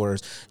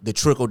followers. The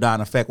trickle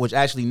down effect, which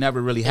actually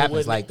never really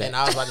happens like that. And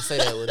I was about to say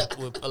that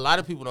what a lot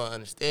of people don't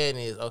understand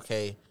is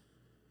okay.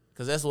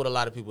 Because that's what a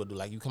lot of people do.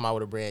 Like, you come out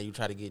with a brand, you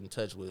try to get in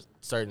touch with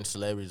certain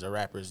celebrities or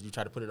rappers, you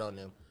try to put it on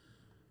them.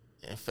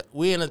 And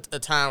we're in a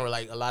time where,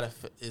 like, a lot of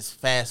it's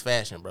fast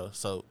fashion, bro.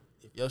 So,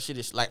 if your shit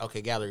is like,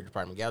 okay, Gallery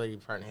Department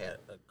had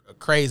a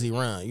crazy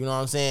run. You know what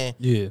I'm saying?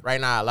 Yeah. Right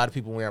now, a lot of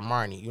people wear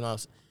Marni. You know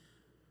what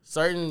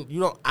I'm saying?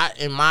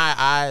 In my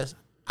eyes,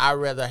 I'd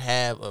rather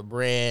have a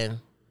brand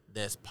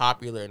that's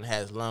popular and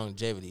has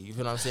longevity. You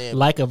feel what I'm saying?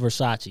 Like a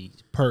Versace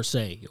per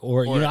se,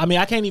 or you know, I mean,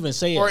 I can't even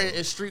say or it.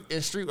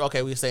 in street.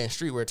 Okay, we're saying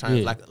streetwear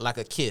terms, like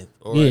a Kith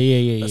or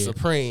a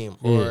Supreme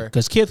or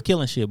because Kith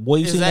killing shit. Boy,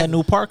 you seen that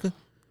new Parker?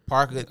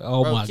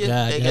 Oh bro, my Kith,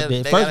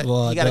 God! First of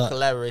all, he got a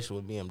collaboration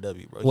with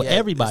BMW, bro. Well,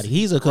 everybody,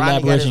 he's a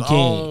collaboration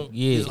king.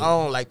 His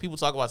own. Like people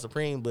talk about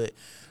Supreme, but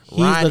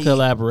he's the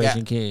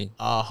collaboration got king.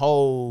 A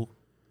whole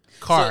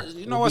car. So,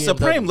 you know what?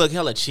 Supreme look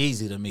hella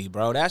cheesy to me,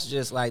 bro. That's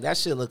just like that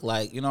shit look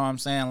like, you know what I'm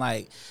saying?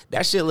 Like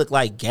that shit look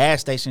like gas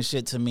station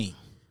shit to me.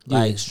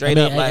 Like straight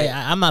up, like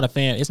I'm not a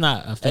fan. It's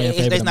not a fan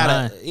favorite of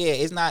mine.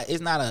 It's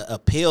not a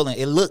appealing.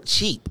 It looked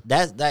cheap.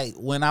 That's like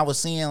when I was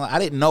seeing. I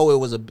didn't know it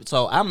was a.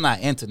 So I'm not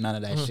into none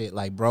of that shit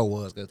like bro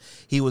was because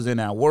he was in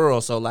that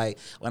world. So like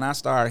when I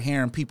started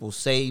hearing people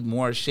say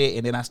more shit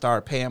and then I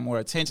started paying more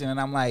attention and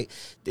I'm like,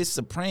 this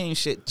Supreme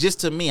shit.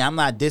 Just to me, I'm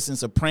not dissing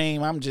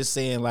Supreme. I'm just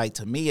saying like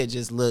to me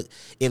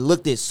it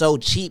looked so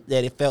cheap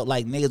that it felt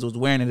like niggas was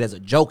wearing it as a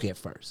joke at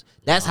first.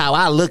 That's how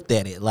I looked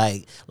at it.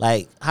 Like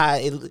how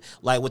it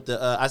like with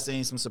the I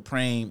seen some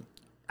Supreme.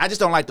 I just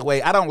don't like the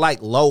way I don't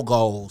like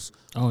logos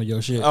on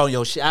your shit.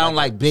 I don't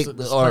like big or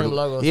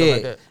logos,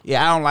 like that.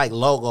 I don't like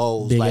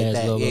logos big like ass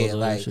that. logos Yeah,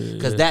 like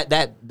because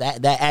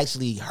that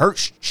actually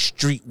hurts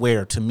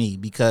streetwear to me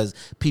because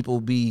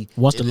people be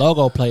once the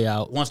logo play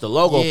out. Once the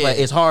logo play,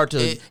 it's hard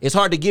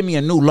to give me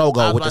a new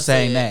logo with the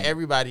same name.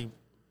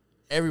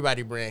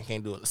 Everybody brand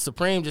can't do it.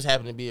 Supreme just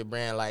happened to be a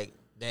brand like.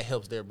 That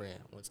helps their brand.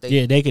 Once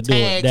they could do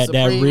it. That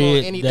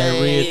red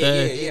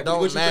thing. It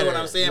don't matter. What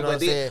I'm saying, you know what I'm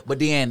saying? But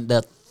then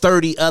the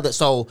 30 other.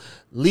 So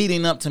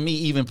leading up to me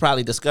even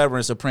probably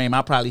discovering Supreme,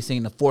 I probably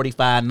seen the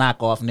 45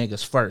 knockoff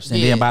niggas first,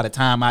 and then by the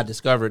time I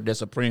discovered that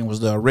Supreme was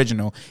the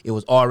original, it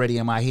was already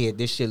in my head.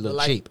 This shit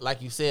look cheap.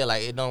 Like you said,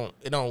 like it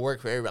don't work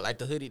for everybody. Like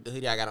the hoodie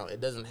I got on,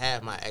 it doesn't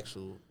have my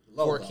actual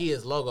Four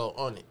Kids logo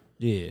on it.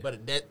 Yeah,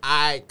 but that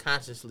I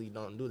consciously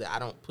don't do that. I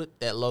don't put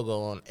that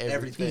logo on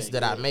every piece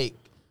that I make.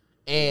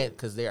 And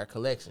because they are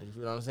collections,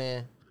 you know what I'm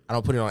saying? I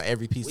don't put it on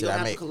every piece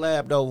that I make. We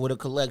collab though with a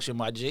collection,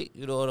 my G.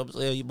 You know what I'm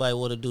saying? You might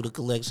want to do the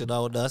collection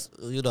on us.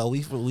 You know,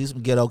 we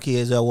some ghetto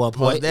kids at one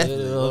point.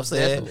 Definitely, you know what I'm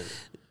saying?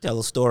 Tell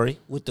a story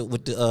with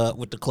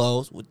the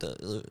clothes, with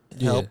the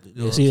help.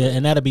 You know see,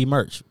 and that'll be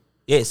merch.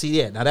 Yeah, see,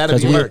 yeah. Now that'll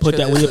be merch.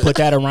 We'll put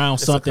that around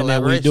something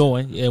that we're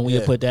doing, and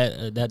we'll put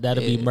that'll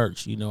be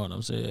merch. You know what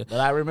I'm saying? But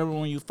I remember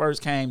when you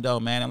first came, though,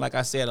 man. And like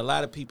I said, a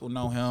lot of people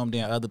know him.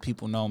 Then other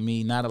people know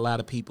me. Not a lot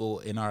of people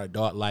in our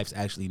adult lives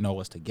actually know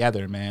us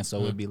together, man.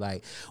 So it'd be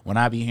like when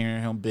I be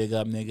hearing him big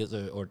up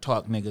niggas or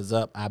talk niggas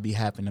up, I be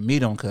happy to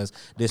meet him because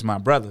this my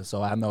brother.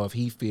 So I know if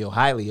he feel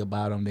highly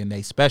about him, then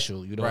they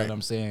special. You know what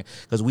I'm saying?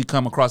 Because we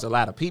come across a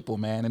lot of people,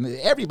 man, and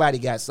everybody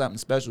got something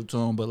special to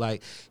him. But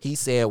like he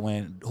said,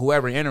 when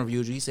whoever interviewed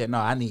you, he said, no,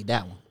 I need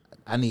that one.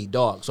 I need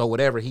dog. So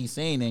whatever he's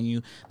seen in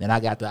you, then I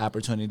got the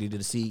opportunity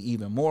to see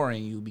even more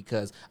in you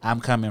because I'm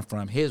coming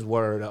from his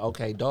word.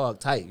 Okay, dog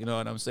tight. You know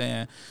what I'm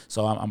saying?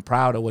 So I'm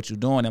proud of what you're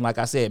doing. And like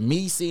I said,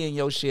 me seeing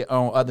your shit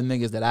on other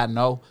niggas that I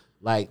know,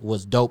 like,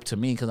 was dope to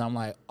me because I'm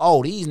like,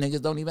 oh, these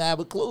niggas don't even have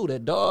a clue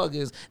that dog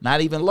is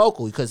not even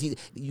local because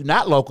you're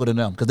not local to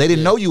them because they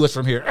didn't know you was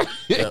from here.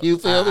 You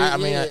feel me? I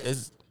mean,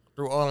 it's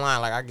through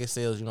online. Like, I get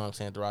sales, you know what I'm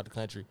saying, throughout the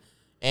country.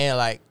 And,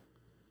 like,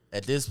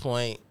 at this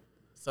point,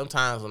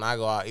 sometimes when I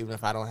go out, even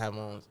if I don't have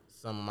on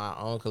some of my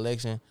own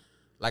collection,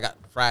 like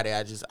Friday,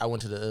 I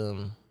went to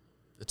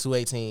the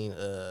 218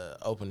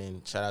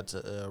 opening. Shout out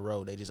to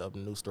Road. They just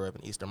opened a new store up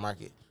in Eastern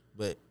Market.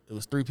 But it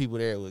was 3 people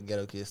there with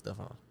Ghetto Kids stuff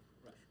on.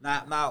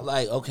 Now,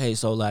 like, okay,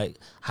 so like,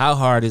 how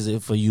hard is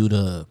it for you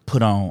to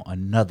put on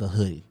another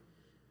hoodie?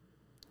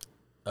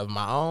 Of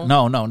my own?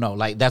 No.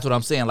 Like, that's what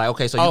I'm saying. Like,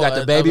 okay, so you got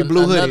the baby of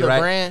blue hoodie, another right?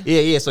 brand?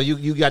 Yeah. So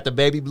you got the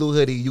baby blue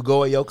hoodie. You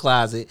go in your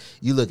closet.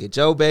 You look at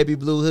your baby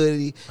blue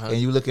hoodie, and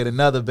you look at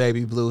another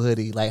baby blue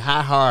hoodie. Like,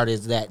 how hard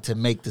is that to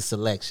make the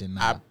selection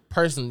now? I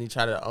personally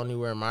try to only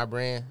wear my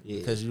brand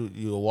because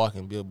you a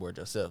walking billboard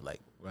yourself. Like,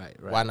 right.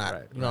 Why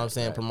not? You know what I'm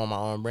saying? Promote my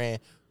own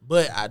brand.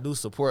 But I do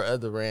support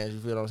other brands. You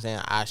feel what I'm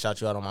saying? I shout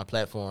you out on my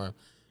platform.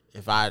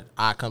 If I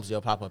come to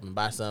your pop up and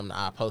buy something,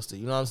 I post it.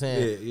 You know what I'm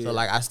saying? Yeah. So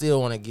like, I still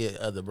want to get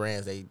other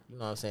brands. They, you know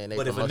what I'm saying? They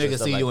But if a promote your nigga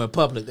stuff see like you in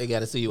public, they got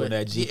to see you in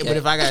that GK. Yeah, but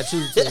if I got to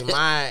choose between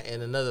mine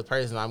and another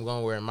person, I'm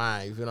gonna wear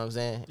mine. You feel what I'm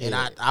saying? And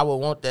I would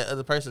want that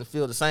other person to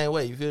feel the same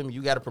way. You feel me?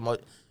 You got to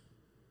promote.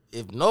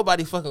 If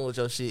nobody fucking with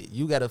your shit,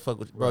 you gotta fuck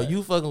with, bro. Right.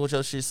 You fucking with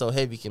your shit so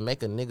heavy can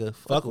make a nigga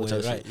fuck with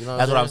your shit. You know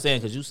That's what I'm saying,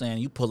 because you saying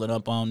you pulling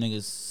up on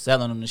niggas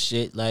selling them the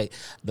shit. Like,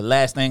 the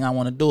last thing I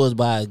want to do is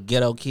buy a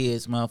Ghetto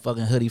Kids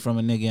motherfucking hoodie from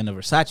a nigga in a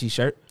Versace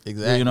shirt.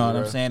 Exactly. You know what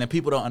bro. I'm saying? And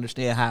people don't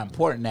understand how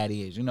important that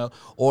is, you know?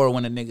 Or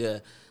when a nigga,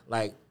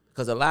 like,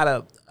 because a lot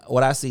of,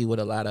 what I see with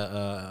a lot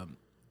of,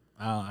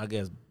 I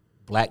guess,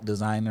 black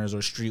designers or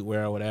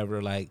streetwear or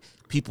whatever, like,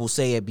 people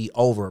say it be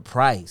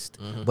overpriced,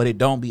 but it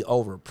don't be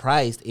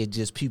overpriced. It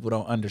just, people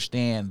don't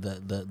understand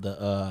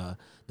the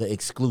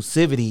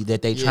exclusivity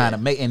that they trying to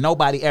make, and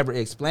nobody ever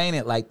explain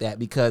it like that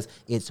because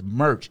it's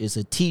merch, it's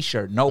a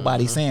T-shirt.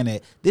 Nobody saying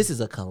that this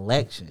is a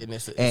collection, and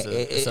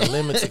it's a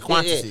limited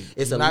quantity.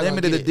 It's You're a not gonna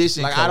limited get it.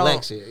 edition Like,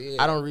 collection.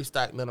 I don't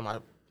restock none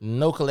of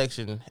no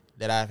collection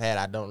that I've had.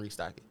 I don't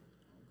restock it.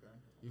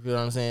 You feel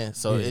what I'm saying?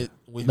 So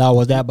Now,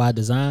 was that by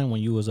design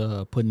when you was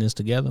putting this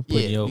together?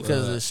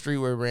 Because the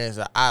streetwear brands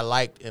that I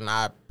liked and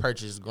I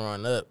purchased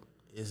growing up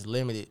is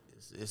limited.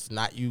 It's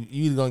not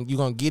you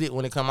gonna get it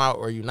when it come out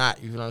or you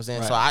not. You feel what I'm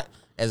saying? Right. So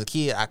as a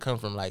kid, I come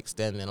from like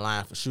standing in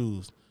line for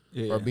shoes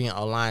or being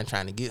online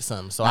trying to get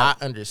something. So I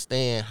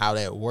understand how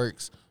that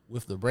works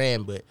with the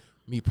brand, but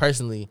me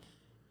personally,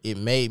 it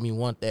made me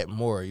want that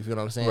more. You feel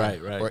what I'm saying?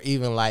 Right. Or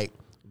even like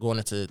going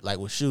into like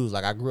with shoes.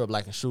 Like, I grew up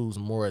liking shoes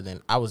more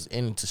than I was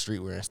into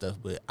streetwear and stuff,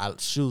 but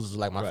shoes was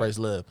like my first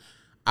love.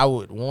 I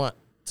would want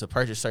to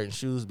purchase certain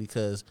shoes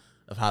because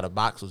of how the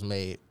box was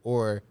made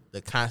or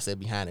the concept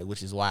behind it,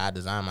 which is why I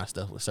design my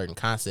stuff with certain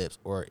concepts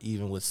or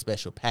even with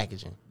special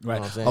packaging. You know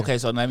what I'm saying? Okay,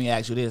 so let me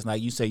ask you this.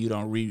 Like, you say you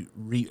don't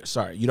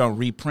you don't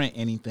reprint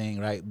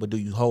anything, right? But do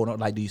you hold on,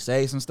 like, do you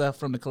save some stuff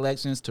from the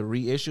collections to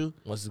reissue?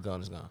 Once it's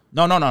gone, it's gone.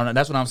 No.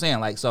 That's what I'm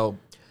saying. Like, so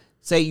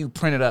say you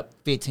printed up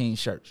 15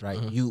 shirts,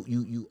 right?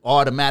 You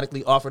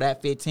automatically offer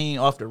that 15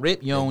 off the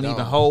rip. You don't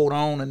even hold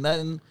on to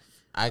nothing.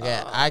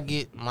 I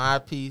get my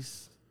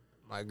piece,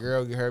 my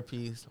girl get her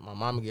piece, my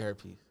mama get her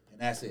piece.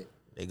 And that's it.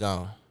 They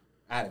gone.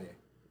 Out of there.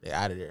 They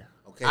out of there.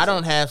 Okay. I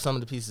don't have some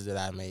of the pieces that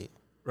I made.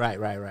 Right.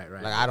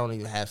 Like, I don't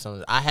even have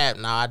some.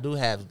 I do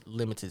have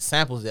limited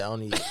samples that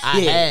only I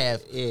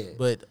have. Yeah.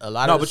 But a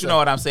lot of but you know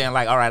what I'm saying?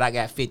 Like, all right, I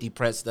got 50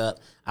 pressed up.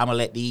 I'm gonna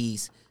let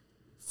these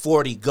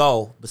 40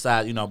 go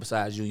besides you,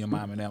 your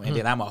mom, and them, and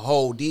then I'm gonna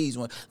hold these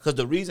one. Because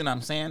the reason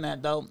I'm saying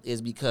that though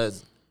is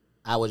because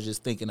I was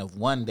just thinking of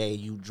one day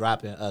you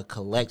dropping a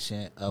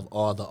collection of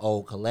all the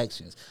old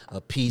collections, a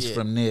piece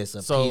from this, a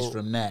piece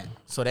from that.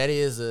 So that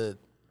is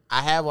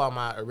I have all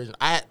my original.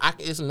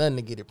 It's nothing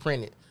to get it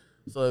printed.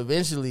 So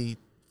eventually,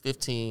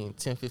 10,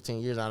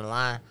 15 years down the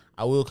line,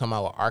 I will come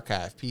out with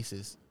archive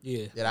pieces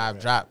that I've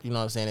dropped. You know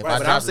what I'm saying? If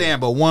But I'm saying,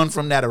 but one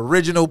from that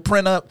original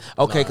print up.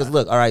 Okay, because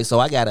look, all right, so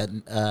I got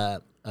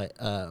a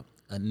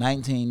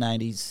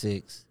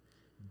 1996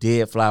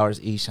 Dead Flowers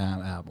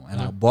Esham album,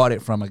 and I bought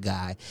it from a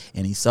guy,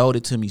 and he sold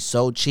it to me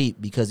so cheap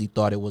because he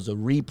thought it was a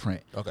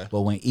reprint. Okay.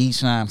 But when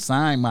Esham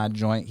signed my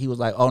joint, he was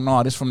like, "Oh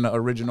no, this from the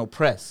original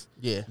press."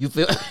 Yeah. You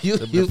feel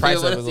the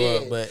price of it go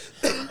up, but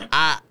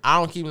I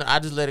don't keep. I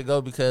just let it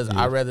go because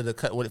I rather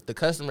if the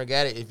customer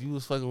got it. If you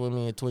was fucking with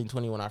me in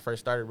 2020 when I first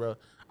started, bro,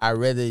 I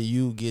rather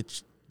you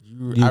get.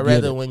 I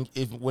rather when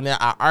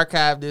I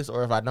archive this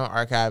or if I don't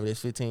archive it, it's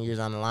 15 years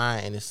on the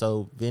line and it's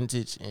so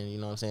vintage and you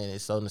know what I'm saying,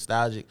 it's so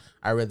nostalgic.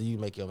 I'd rather you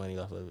make your money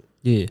off of it.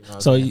 Yeah. You know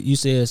so you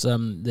said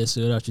something that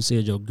stood out. You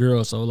said your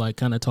girl. So like,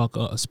 kind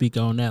of speak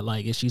on that.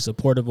 Like, is she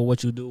supportive of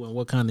what you do and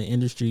what kind of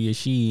industry is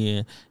she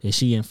in? Is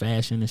she in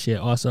fashion and shit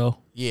also?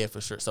 Yeah,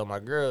 for sure. So my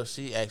girl,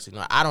 she actually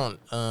I don't.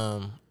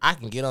 I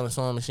can get on the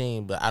sewing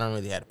machine, but I don't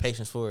really have the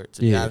patience for it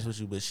to be honest with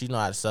you. But she know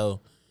how to sew.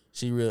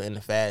 She real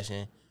into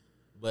fashion,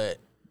 but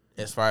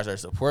as far as her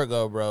support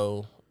go,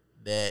 bro,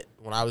 that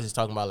when I was just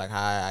talking about like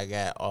how I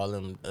got all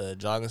them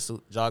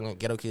jogging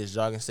Ghetto Kids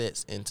jogging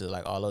sets into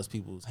like all those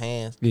people's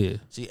hands,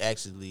 she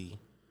actually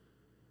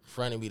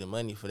fronted me the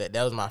money for that.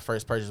 That was my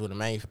first purchase with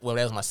that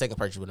was my second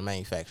purchase with a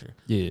manufacturer.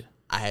 Yeah,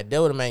 I had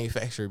dealt with a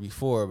manufacturer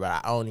before,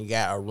 but I only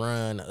got a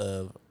run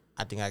of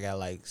I think I got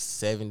like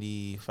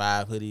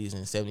 75 hoodies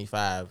and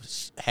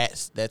 75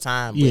 hats that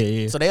time. Yeah,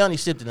 yeah. So they only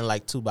shipped it in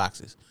like 2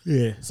 boxes.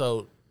 Yeah.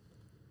 So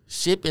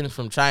shipping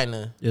from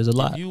China, There's a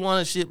lot. If you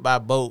want to ship by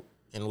boat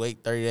and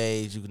wait 30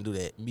 days, you can do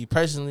that. Me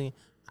personally,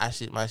 I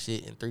ship my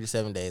shit in 3 to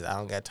 7 days. I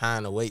don't got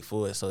time to wait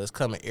for it, so it's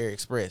coming Air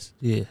Express.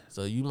 Yeah.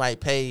 So you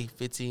might pay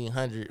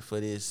 $1,500 for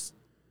this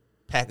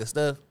pack of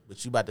stuff,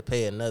 but you about to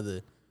pay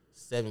another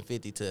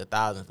 $750 to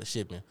 $1,000 for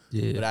shipping.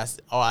 Yeah. But I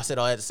said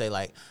all that to say,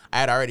 like, I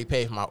had already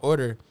paid for my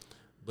order,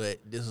 but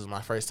this was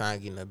my first time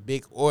getting a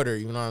big order,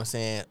 you know what I'm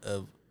saying,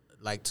 of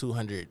like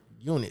 200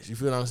 units. You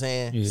feel what I'm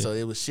saying? Yeah. So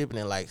it was shipping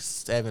in like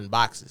 7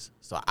 boxes.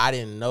 So I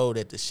didn't know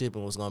that the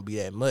shipping was gonna be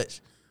that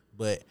much.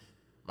 But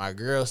my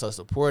girl so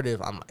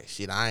supportive, I'm like,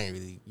 shit, I ain't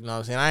really, you know what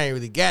I'm saying? I ain't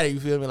really got it, you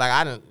feel me? Like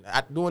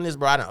I doing this,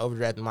 bro, I done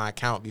overdrafted my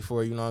account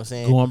before, you know what I'm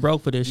saying? Going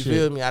broke for this You shit.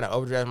 feel me? I done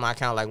overdrafted my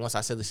account. Like once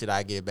I sell the shit,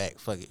 I get it back.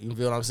 Fuck it. You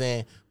feel what I'm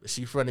saying? But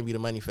she fronted me the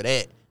money for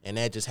that. And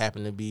that just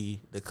happened to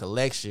be the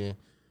collection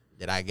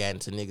that I got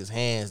into niggas'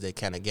 hands that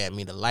kind of got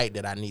me the light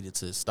that I needed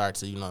to start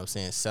to, you know what I'm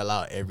saying, sell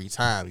out every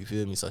time. You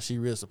feel me? So she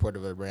real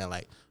supportive of the brand,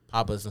 like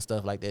pop-ups and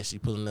stuff like that. She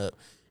pulling up.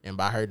 And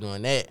by her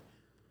doing that,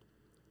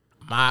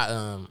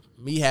 my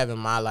me having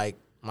my like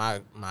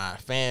my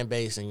fan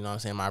base and, you know what I'm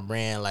saying, my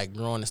brand like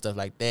growing and stuff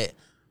like that,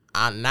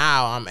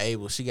 I'm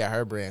able, she got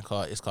her brand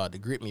it's called the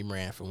Grip Me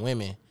brand for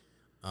women.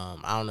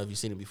 I don't know if you've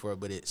seen it before,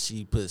 but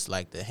she puts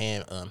like the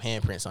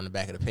handprints on the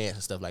back of the pants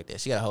and stuff like that.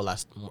 She got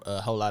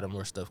a whole lot of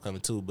more stuff coming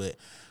too, but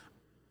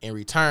in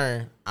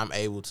return, I'm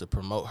able to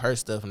promote her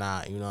stuff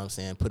now, you know what I'm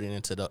saying, put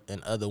it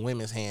in other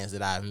women's hands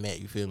that I've met,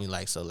 you feel me?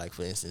 Like, so like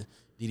for instance,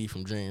 Didi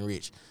from Dream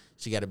Rich,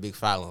 she got a big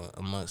following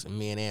amongst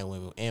men and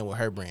women and with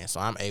her brand. So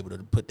I'm able to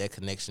put that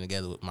connection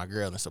together with my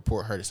girl and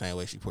support her the same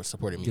way she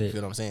supported me. Yeah. You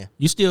feel what I'm saying?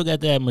 You still got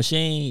that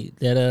machine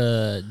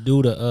that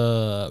do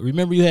the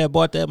remember you had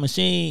bought that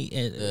machine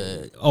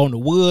and, on the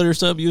wood or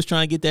something, you was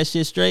trying to get that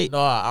shit straight?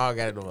 No, I don't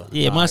got it no more.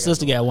 Yeah, No, my I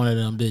sister it no got one of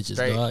them bitches,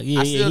 Straight. dog. Yeah,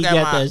 I yeah, still he got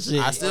got my- that shit.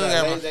 I still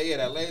got my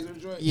that laser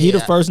joint. He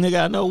the first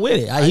nigga I know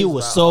with it. He used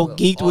was to so buy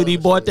geeked all when he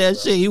the bought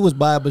machines, that shit. He was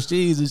buying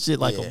machines and shit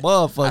like a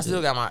motherfucker. I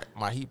still got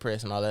my heat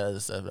press and all that other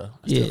stuff though.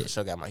 I still Yeah. for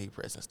sure got my heat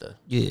press and stuff.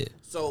 Yeah.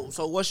 So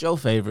what's your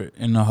favorite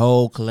in the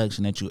whole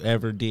collection that you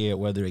ever did,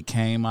 whether it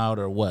came out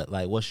or what?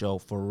 Like, what's your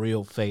for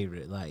real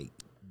favorite? Like,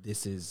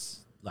 this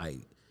is like,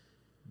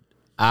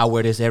 I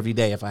wear this every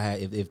day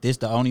if this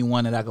the only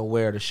one that I could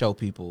wear to show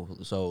people.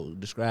 So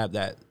describe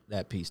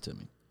that piece to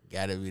me.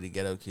 Gotta be the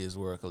Ghetto Kids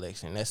World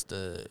Collection. That's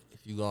if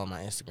you go on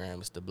my Instagram,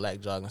 it's the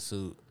black jogging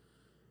suit.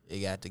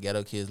 It got the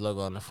Ghetto Kids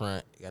logo on the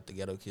front. It got the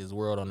Ghetto Kids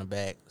World on the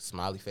back.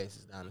 Smiley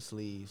faces down the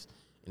sleeves.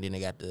 And then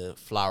they got the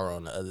flower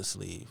on the other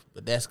sleeve.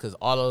 But that's because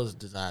all those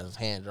designs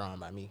hand drawn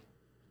by me.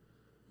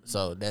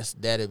 So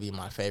that'd be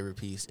my favorite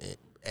piece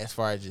as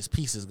far as just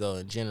pieces go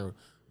in general.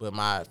 But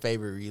my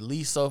favorite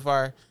release so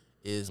far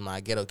is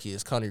my Ghetto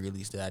Kids Coney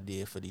release that I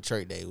did for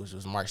Detroit Day, which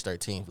was March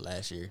 13th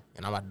last year.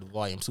 And I'm about to do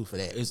volume 2 for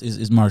that.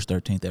 It's March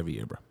 13th every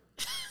year, bro.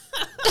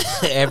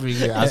 Every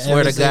year, I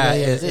swear to God,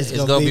 it's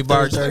gonna be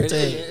March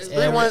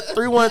 13th.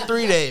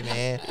 313 day,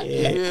 man.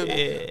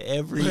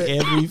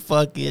 Every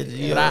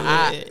fucking. But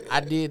I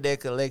did that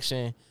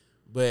collection,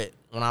 but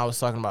when I was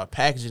talking about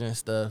packaging and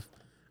stuff,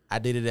 I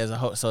did it as a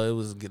whole. So it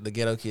was the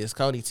Ghetto Kids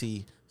Coney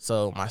tee.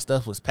 So my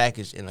stuff was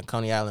packaged in a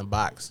Coney Island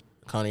box,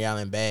 Coney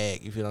Island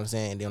bag. You feel what I'm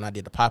saying? And then when I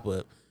did the pop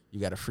up, you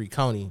got a free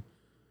Coney.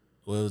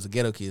 Well, it was a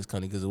Ghetto Kids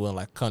Coney because it wasn't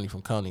like Coney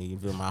from Coney. You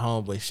feel my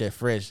homeboy Chef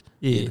Fresh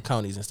did the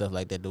Conies and stuff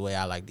like that. The way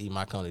I like to eat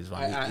my Conies.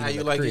 How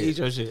you like to eat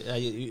your shit?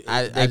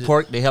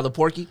 They hella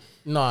porky.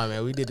 No,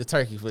 man, we did the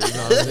turkey for, you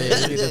know what I'm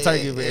saying? We did the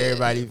turkey for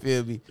everybody, you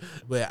feel me?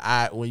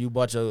 But when you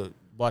bought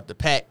the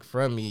pack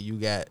from me, you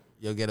got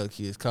your Ghetto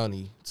Kids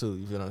Coney too,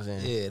 you feel what I'm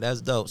saying? Yeah, that's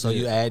dope. So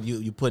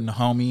you putting the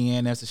homie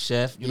in as a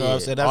chef, you know what I'm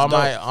saying?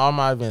 That's all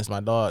my events,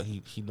 my dog,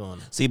 he doing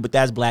it. See, but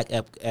that's black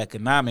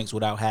economics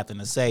without having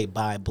to say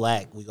buy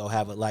black. We gonna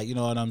have it like, you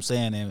know what I'm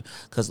saying? And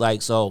cause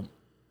like, so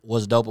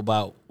what's dope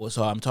about,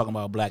 so I'm talking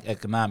about black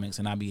economics,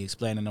 and I be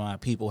explaining to my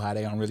people how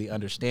they don't really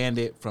understand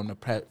it from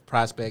the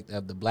prospect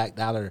of the black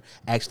dollar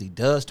actually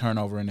does turn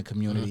over in the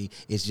community.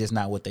 Mm-hmm. It's just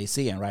not what they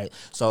seeing, right?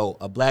 So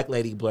a black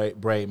lady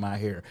braid my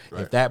hair.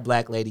 Right. If that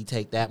black lady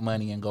take that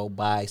money and go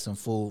buy some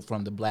food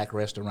from the black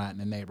restaurant in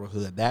the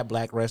neighborhood, that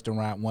black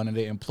restaurant, one of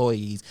the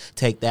employees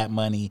take that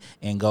money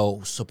and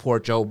go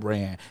support your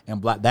brand,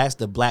 and that's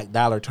the black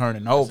dollar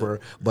turning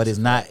over. But it's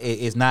not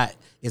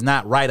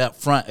right up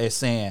front as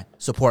saying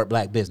support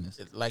black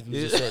business. Like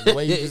you just said, the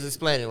way you just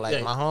explained it,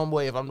 like my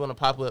homeboy, if I'm doing a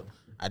pop-up,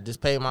 I just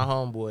pay my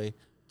homeboy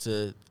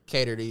to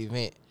cater the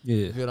event.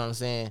 Yeah. You feel what I'm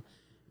saying?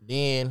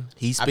 Then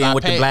he spent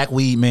with the black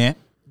weed man.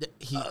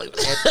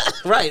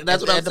 Right,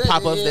 that's what I'm saying. At the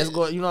pop-ups, that's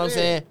going, you know what I'm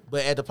saying?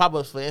 But at the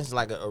pop-ups, for instance,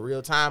 like a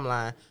real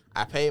timeline,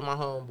 I paid my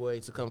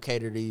homeboy to come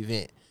cater the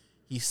event.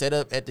 He set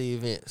up at the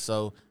event,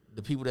 so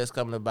the people that's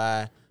coming to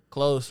buy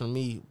clothes from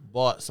me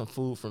bought some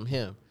food from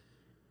him.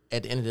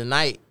 At the end of the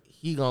night,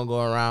 he gonna go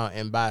around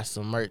and buy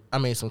some merch. I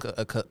mean,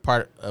 a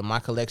part of my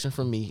collection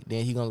from me.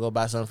 Then he gonna go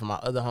buy something from my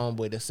other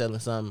homeboy that's selling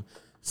some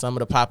of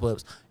the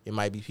pop-ups. It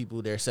might be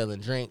people that are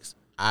selling drinks.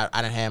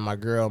 I done had my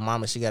girl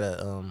mama. She got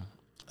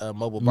a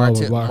mobile bar.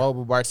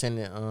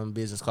 bartending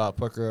business called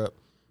Perker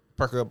Up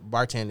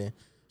Bartending.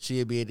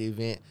 She'll be at the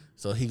event,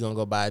 so he gonna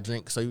go buy a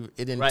drink. So it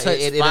didn't touch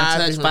it five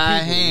touch different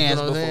five people, hands you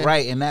know what I'm before, saying?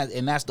 right?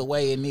 And that's the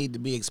way it need to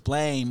be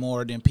explained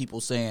more than people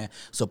saying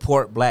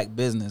support black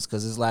business,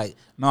 because it's like,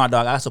 no,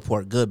 dog, I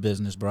support good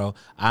business, bro.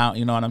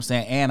 You know what I'm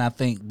saying? And I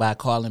think by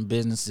calling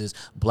businesses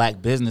black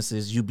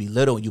businesses, you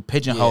belittle, you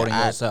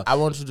pigeonholing yourself. I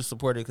want you to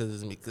support it because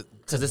it's me.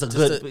 Because it's a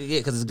good,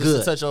 because it's good.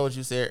 Just to touch on what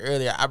you said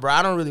earlier,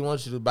 I don't really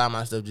want you to buy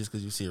my stuff just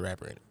because you see a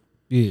rapper in it.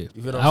 Yeah,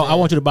 You feel what I'm I saying?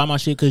 want you to buy my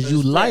shit because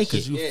you like it.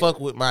 Because you fuck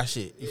with my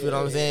shit. You feel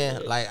what I'm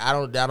saying? Like I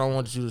don't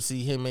want you to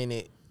see him in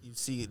it. You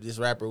see this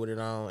rapper with it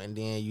on, and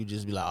then you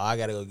just be like, oh, I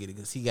gotta go get it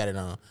because he got it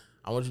on.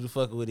 I want you to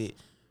fuck with it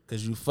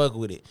because you fuck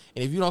with it.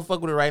 And if you don't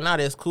fuck with it right now,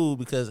 that's cool,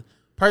 because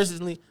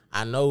personally,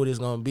 I know what it's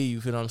gonna be. You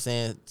feel what I'm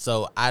saying?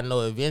 So I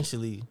know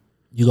eventually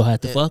You gonna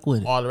have to fuck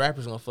with it. all the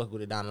rappers gonna fuck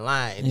with it down the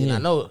line, and then I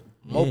know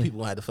more people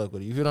gonna have to fuck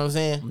with it. You feel what I'm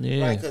saying?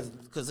 Yeah. Right, because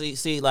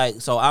see, like,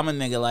 so I'm a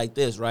nigga like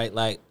this, right?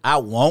 Like, I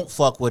won't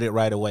fuck with it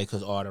right away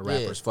because all the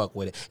rappers fuck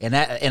with it, and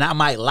I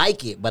might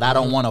like it, but I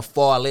don't want to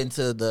fall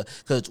into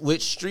because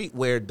with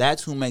streetwear,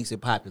 that's who makes it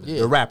popular.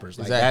 The rappers,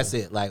 like that's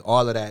it. Like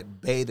all of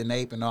that, Bathe and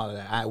Ape and all of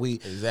that.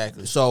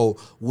 Exactly. So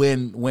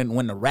when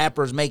the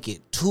rappers make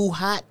it too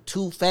hot,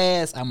 too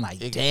fast, I'm like,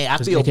 damn, I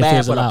feel it can bad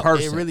fizzle for the out.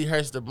 person. It really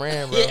hurts the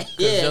brand, bro.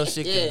 Because your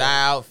shit can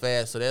die out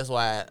fast. So that's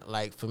why,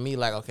 like, for me,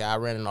 like, okay, I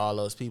ran into all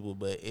those people,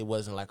 but it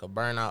wasn't like a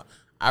burnout.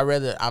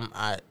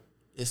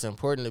 It's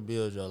important to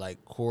build your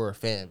like core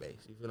fan base.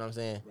 You feel what I'm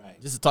saying? Right.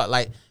 Just to talk,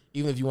 like,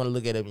 even if you want to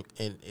look at it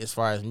as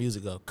far as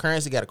music go,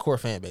 Currency got a core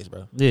fan base,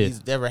 bro. Yeah.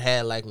 He's never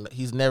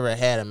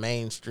had a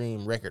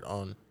mainstream record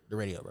on the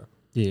radio, bro.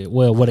 Yeah,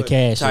 well, what a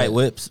cash. Tight at?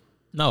 whips.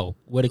 No,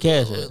 what a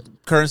cash. At?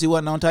 Currency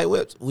wasn't on tight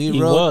whips. He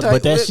was,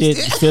 but that shit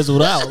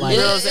fizzled out. Like, You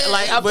know what I'm saying?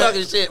 Like, I'm but-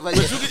 talking shit,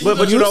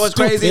 but you know what's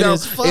crazy stupid though?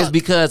 as fuck. It's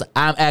because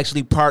I'm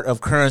actually part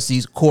of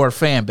Currency's core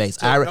fan base.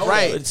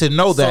 Right. To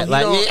know that, So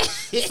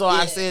like, so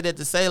I said that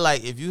to say,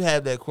 like, if you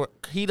have that core,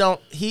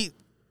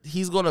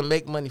 he's gonna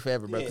make money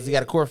forever, bro, because he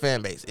got a core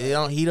fan base. He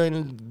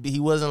didn't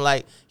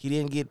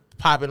get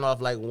popping off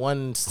like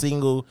one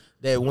single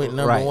that went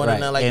number one or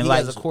nothing. Like, and he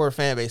like, has a core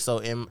fan base. So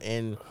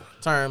in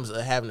terms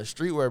of having a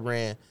streetwear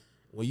brand,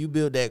 when you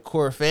build that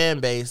core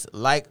fan base,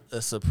 like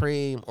a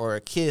Supreme or a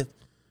Kith,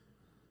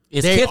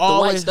 is they Kith the white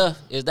always- stuff?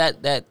 Is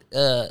that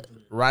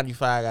Rodney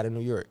Five out of New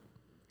York.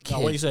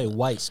 no, when you say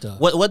white stuff,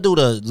 what do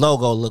the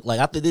logo look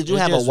like? Did you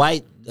It's have just-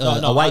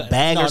 a white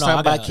bag or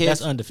something by Kith?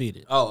 That's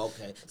undefeated. Oh,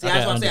 okay. See, I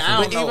that's got what I'm saying. I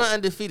But don't know. even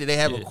undefeated, they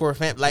have a core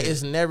fan. Like,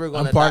 it's never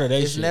gonna. I'm part die. of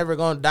that It's shit. never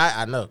gonna die.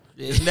 I know.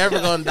 It's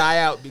never gonna die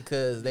out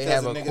because they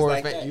Because have of a niggas core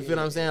like fan. that, You feel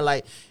what I'm saying?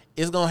 Like,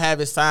 it's gonna have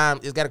its time.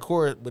 It's got a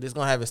core, but it's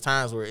gonna have its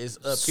times where it's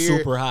up here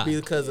Super high.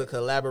 because of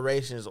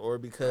collaborations or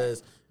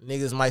because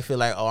niggas might feel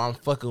like, oh, I'm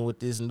fucking with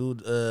this new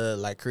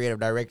like creative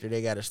director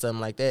they got or something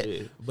like that.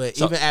 But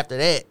So- even after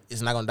that,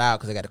 it's not gonna die out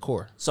because they got a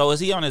core. So is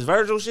he on his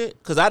Virgil shit?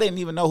 Because I didn't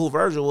even know who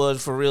Virgil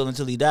was for real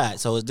until he died.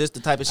 So is this the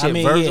type of shit I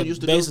mean, Virgil yeah,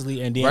 used to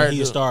basically, and then Virgil.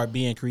 he'll start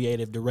being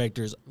creative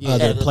directors Yeah,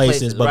 other other places,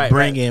 places, but right,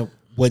 bringing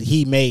what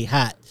he made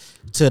hot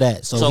to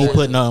that. So So- he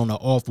putting on an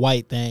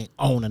off-white thing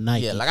on a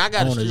Nike. Yeah, like I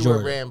got a on streetwear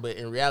Jordan. brand, but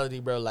in reality,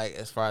 bro, like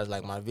as far as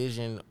like my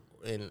vision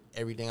and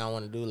everything I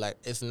want to do, like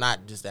it's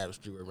not just that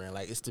streetwear brand.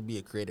 Like it's to be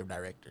a creative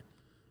director,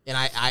 and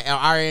I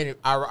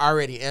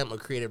already am a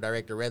creative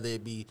director. Whether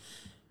it be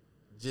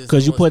just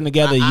Because you doing- putting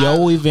together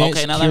your events,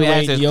 Okay, now let me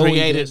ask curating this. your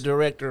Creative events.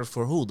 director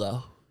for who,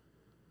 though?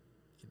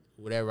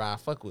 whatever I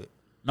fuck with.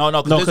 No,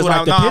 No, 'cause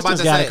like the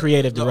Pistons got a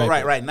creative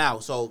director. Right now.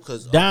 So,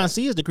 because Don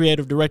C is the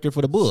creative director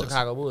for the Bulls.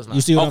 Chicago Bulls. Now.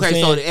 You see what I'm okay,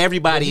 saying? so When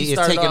everybody he is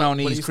started taking off- on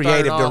when these he started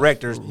creative off-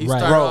 directors. he Right.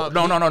 started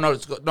Bro,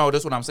 off- no.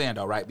 That's what I'm saying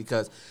though, right?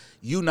 Because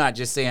you not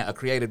just saying a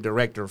creative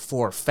director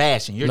for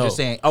fashion. You're No. just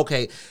saying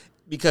okay,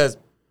 because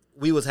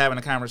we was having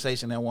a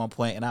conversation at one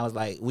point, and I was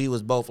like, we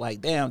was both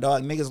like, damn,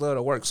 dog, niggas love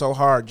to work so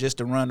hard just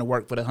to run the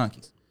work for the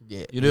hunkies.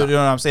 Yeah, You know what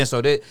I'm saying?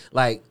 So that,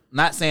 like,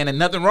 not saying that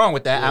nothing wrong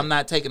with that. I'm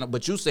not taking it,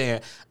 but you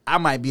saying I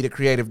might be the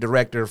creative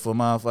director for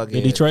motherfucking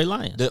The Detroit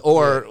Lions.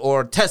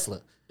 or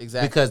Tesla.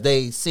 Exactly. Because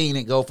they seen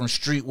it go from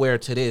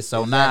streetwear to this.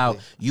 So now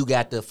you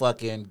got the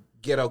fucking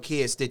ghetto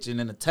kid stitching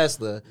in a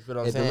Tesla. feel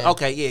what I'm At the- saying?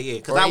 Okay, yeah.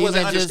 Because Or I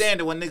wasn't even just-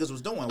 understanding what niggas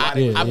was doing. Why I,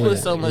 they was I doing put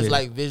that. so much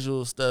like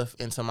visual stuff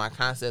into my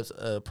concepts,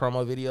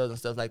 promo videos and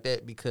stuff like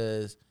that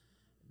because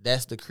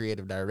that's the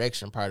creative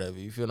direction part of it.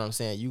 You feel what I'm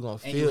saying? You gonna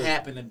And feel you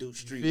happen to do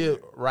street. feel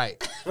right.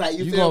 Like,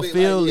 you you feel gonna me?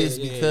 feel Like, yeah, this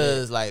yeah,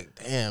 because like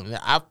damn,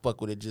 I fuck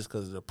with it just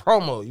because of the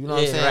promo. You know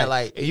what I'm saying? Right.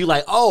 Like and you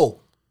like, oh,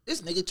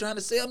 this nigga trying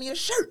to sell me a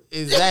shirt.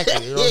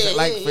 exactly. You know what I'm saying?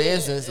 Like for yeah,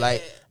 instance,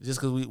 like just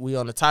because we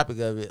on the topic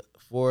of it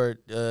for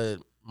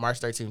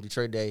March 13th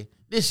Detroit Day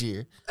this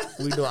year,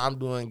 I'm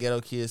doing Ghetto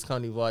Kids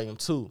Coney Volume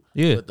 2.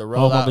 Yeah, But the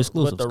all of rollout,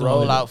 exclusives. but the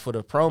Go ahead. rollout for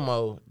the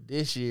promo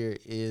this year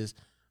is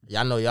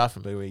y'all know y'all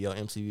familiar with your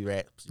MTV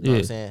raps. You know what Yeah.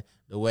 I'm saying?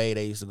 The way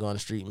they used to go on the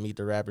street and meet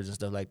the rappers and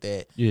stuff like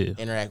that. Yeah.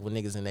 Interact with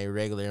niggas in their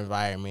regular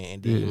environment,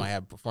 and then you might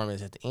have a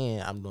performance at the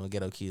end. I'm doing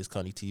Ghetto Kids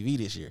Coney TV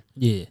this year.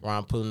 Yeah. Where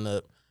I'm pulling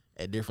up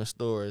at different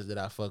stores that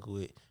I fuck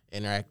with,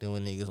 interacting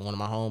with niggas. One of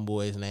my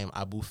homeboys named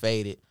Abu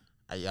Faded.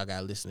 Y'all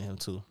gotta listen to him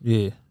too.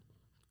 Yeah.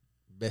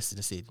 Best in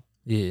the city.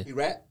 Yeah. He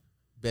rap?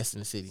 Best in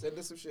the city. Send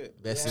us some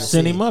shit. Best in the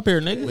Send city. him up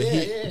here, nigga. But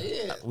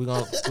Yeah. we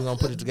gonna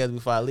put it together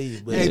before I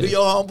leave. But Hey, do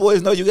your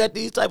homeboys know you got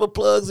these type of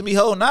plugs and be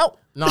holding out?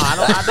 no, I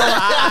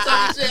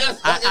don't.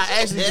 I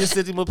actually just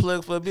sent him a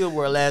plug for a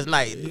billboard last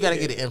night. You gotta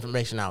get the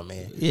information out,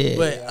 man. Yeah.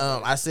 But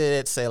I said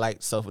that to say,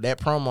 like, so for that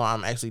promo,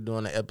 I'm actually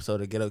doing an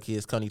episode of Ghetto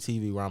Kids Coney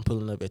TV where I'm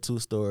pulling up at 2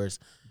 stores,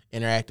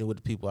 interacting with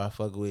the people I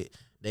fuck with.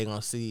 They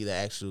gonna see the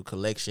actual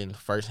collection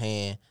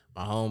firsthand.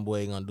 My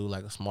homeboy gonna do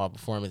like a small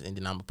performance, and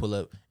then I'm gonna pull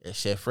up at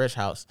Chef Fresh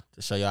House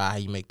to show y'all how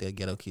you make the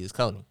Ghetto Kids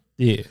Coney.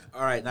 Yeah.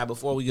 All right, now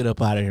before we get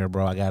up out of here,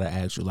 bro, I gotta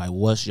ask you, like,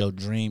 what's your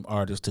dream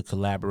artist to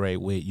collaborate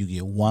with? You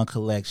get one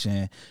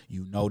collection,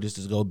 you know this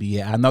is gonna be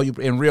it. I know you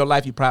in real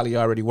life you probably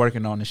already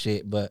working on the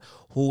shit, but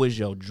who is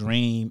your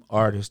dream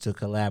artist to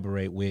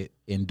collaborate with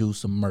and do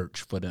some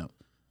merch for them?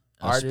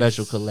 A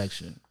special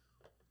collection.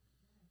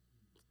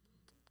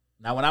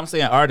 Now, when I'm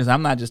saying artist,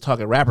 I'm not just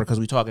talking rapper because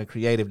we talking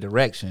creative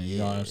direction. You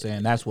know what I'm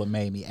saying? That's what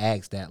made me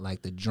ask that,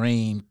 like the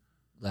dream,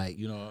 like,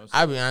 you know what I'm saying?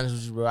 I'll be honest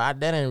with you, bro.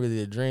 That ain't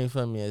really a dream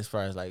for me as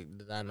far as like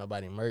design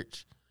nobody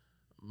merch.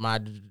 My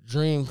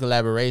dream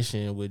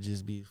collaboration would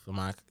just be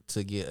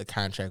to get a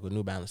contract with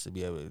New Balance to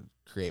be able to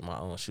create my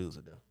own shoes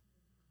with them.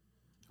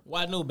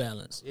 Why New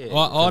Balance? Yeah,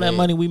 all that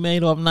money we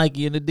made off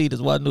Nike and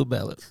Adidas. Why New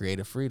Balance?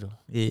 Creative freedom.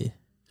 Yeah.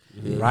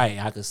 Right,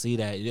 I could see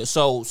that.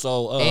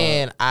 So,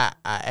 and I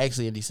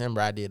actually in December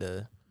I did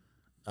a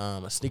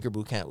sneaker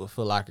boot camp with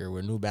Foot Locker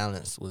where New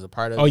Balance was a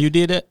part of. Oh, you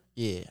did that?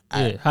 Yeah.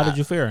 Yeah. How did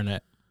you fare in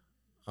that?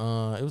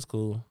 It was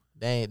cool.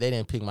 They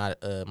didn't pick my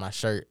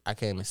shirt. I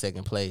came in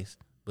second place,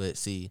 but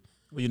see.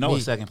 well, you know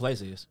what second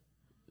place is.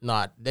 No,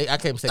 I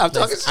came in second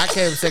place. I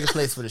came in second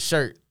place for the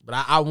shirt, but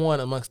I won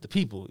amongst the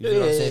people. You know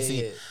what I'm saying?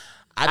 See,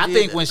 I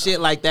think when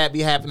shit like that be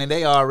happening,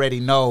 they already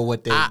know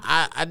what they.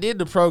 I did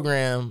the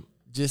program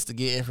just to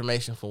get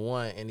information for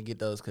one and to get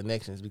those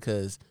connections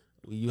because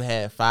you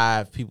had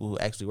 5 people who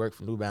actually work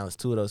for New Balance.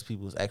 2 of those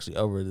people was actually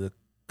over the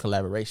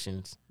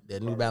collaborations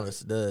that New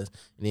Balance does,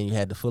 and then you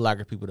had the Foot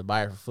Locker people. The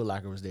buyer for Foot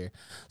Locker was there,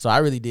 so I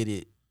really did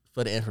it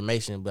for the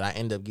information, but I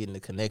ended up getting the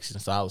connection,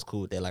 so I was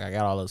cool with that. Like I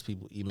got all those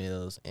people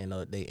emails and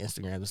their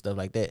Instagrams and stuff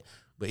like that.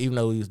 But even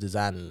though we was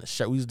designing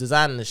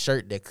the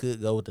shirt that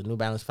could go with the New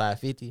Balance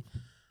 550.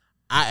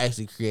 I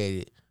actually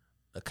created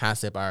a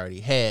concept I already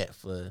had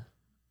for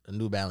a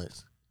New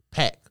Balance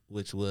pack,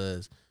 which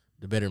was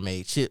the Better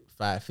Made Chip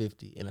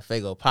 550 and the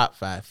Fago Pop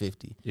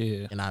 550.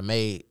 Yeah. And I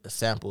made a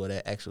sample of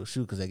that actual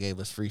shoe because they gave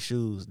us free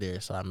shoes there.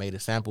 So I made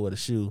a sample of the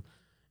shoe,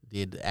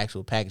 did the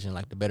actual packaging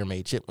like the Better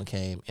Made Chip one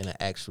came in an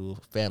actual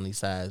family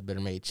size Better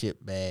Made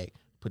Chip bag,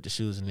 put the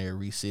shoes in there,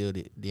 resealed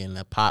it. Then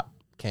the pop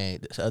came,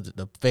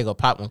 the Fago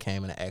Pop one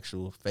came in an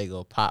actual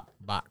Fago Pop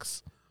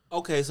box.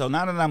 Okay, so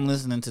now that I'm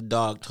listening to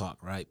Dog Talk,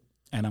 right?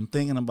 And I'm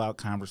thinking about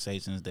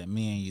conversations that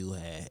me and you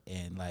had,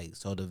 and like,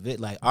 so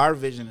like our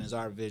vision is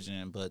our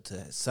vision, but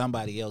to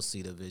somebody else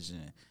see the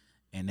vision,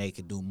 and they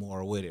could do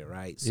more with it,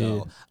 right? So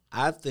Yeah.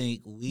 I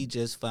think we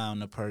just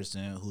found the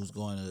person who's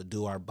going to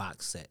do our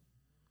box set,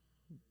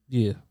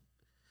 Yeah.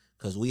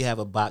 because we have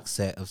a box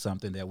set of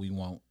something that we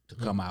want to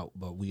come out,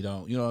 but we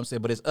don't, you know what I'm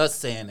saying? But it's us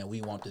saying that we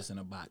want this in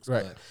a box,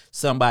 Right. But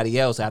somebody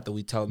else after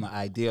we tell them the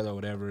idea or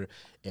whatever,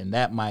 and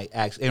that might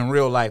actually, in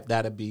real life,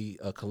 that'll be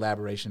a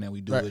collaboration that we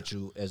do Right. with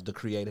you as the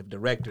creative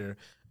director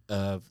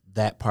of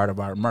that part of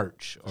our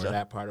merch or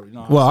that part of, you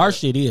know. What Well, I'm our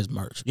saying? shit is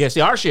merch. Yeah,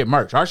 see, our shit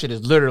merch. Our shit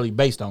is literally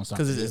based on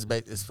something. Because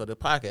it's for the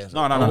podcast.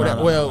 No, Or whatever,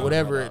 no, well, no,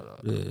 whatever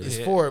no. it's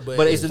for, but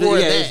But it's for it's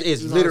that, you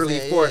know what I'm literally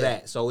saying? for Yeah.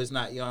 that. So it's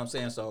not, you know what I'm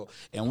saying? So,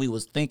 and we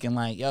was thinking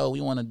like, yo,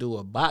 we want to do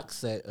a box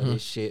set of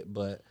this shit,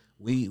 but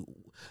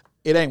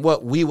it ain't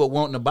what we would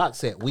want in a box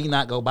set. We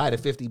not go buy the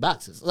 50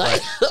 boxes.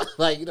 Like,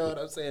 like, you know what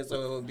I'm saying?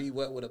 So it would be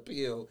what would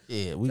appeal.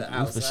 Yeah, we for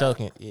outside. sure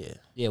can. Yeah,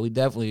 Yeah, we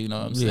definitely, you know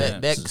what I'm Yeah.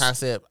 saying? that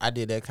concept. I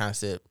did that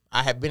concept.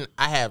 I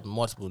have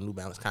multiple New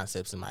Balance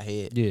concepts in my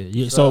head. Yeah,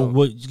 yeah. So,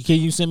 can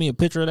you send me a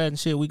picture of that and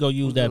shit? We go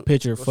use that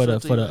picture for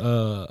What's the up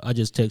to I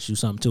just text you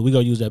something too. We go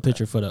use that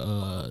picture for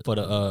the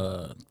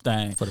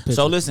Thing. for the picture.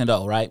 So listen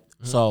though, right?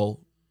 So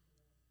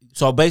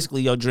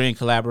basically your dream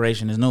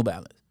collaboration is New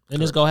Balance.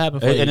 and it's gonna happen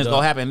for And you, it's dog.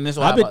 gonna happen. And this is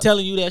what I've been I'm-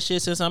 telling you that shit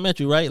since I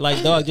met you, right?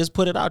 Like, dog, just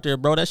put it out there,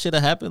 bro. That shit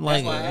have happened.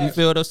 Like, why I you asked.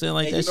 feel what I'm saying?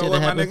 Like, And that you know shit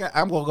what, have my happened.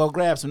 nigga? I'm gonna go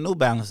grab some New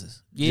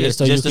Balances. Yeah, just,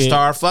 so you just to can-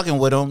 start fucking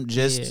with them.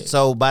 Just Yeah.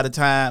 so by the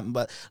time,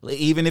 but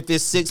even if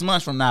it's 6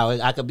 months from now,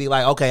 I could be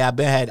like, okay,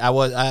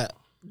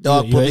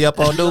 dog You put me ain't- up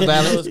on New You know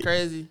Balance. what's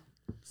crazy?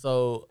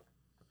 So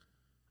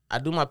I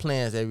do my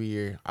plans every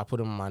year. I put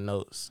them in my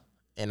notes,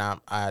 and I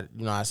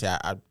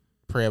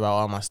pray about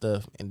all my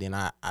stuff, and then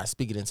I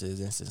speak it into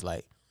existence.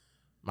 Like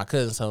my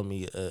cousin told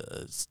me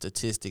a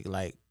statistic.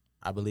 Like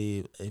I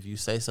believe if you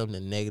say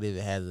something negative,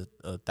 it has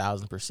a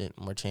 1,000%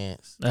 more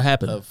chance That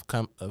happened.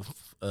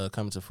 of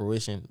coming to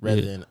fruition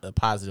rather Yeah. than a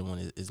positive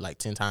one is like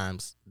 10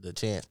 times the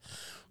chance.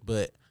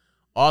 But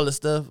all the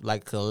stuff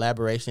like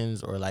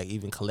collaborations or like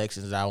even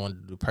collections that I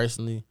want to do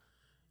personally,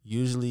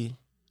 usually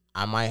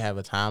I might have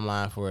a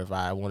timeline for if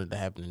I wanted to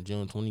happen in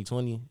June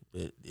 2020,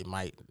 but it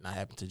might not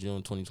happen to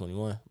June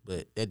 2021.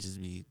 But that just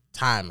be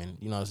timing,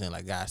 you know what I'm saying?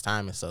 Like God's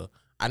timing. So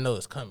I know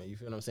it's coming. You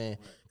feel what I'm saying?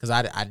 Because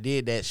I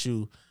did that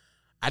shoe.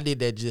 I did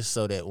that just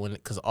so that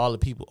because all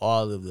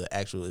of the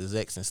actual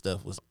execs and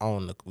stuff was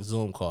on the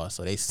Zoom call,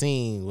 so they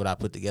seen what I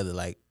put together.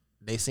 Like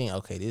they seen,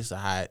 okay, this is a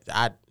high.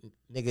 I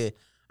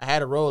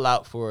had a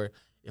rollout for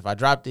if I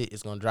dropped it,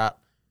 it's gonna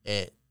drop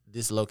at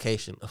this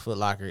location, a Foot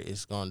Locker.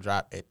 It's gonna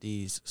drop at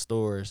these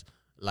stores.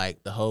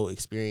 Like the whole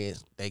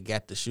experience, they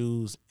got the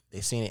shoes,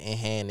 they seen it in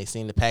hand, they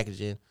seen the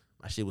packaging.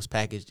 My shit was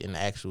packaged in the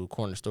actual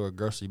corner store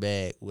grocery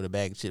bag with a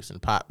bag of chips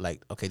and pop.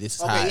 Like, okay, this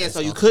is high. Yeah, so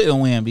you couldn't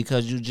win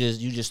because you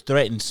just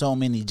threatened so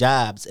many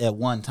jobs at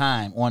one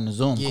time on the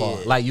Zoom call.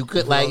 Like you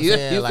could, like you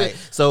could.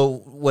 So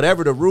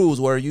whatever the rules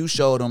were, you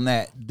showed them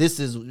that this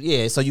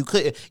is So you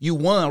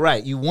won,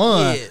 right? You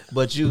won,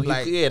 but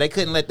they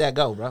couldn't let that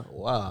go, bro.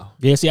 Wow.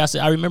 Yeah, see,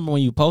 I remember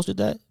when you posted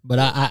that, but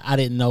I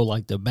didn't know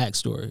like the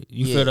backstory.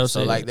 You feel what I'm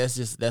saying? So like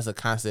that's a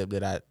concept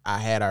that I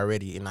had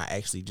already, and I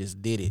actually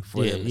just did it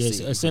for them to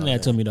see. Send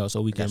that to me though,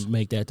 so we can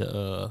make that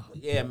the.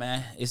 Yeah,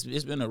 man,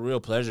 it's been a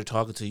real pleasure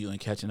talking to you and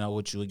catching up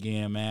with you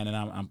again, man.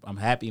 And I'm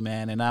happy,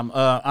 man. And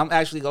I'm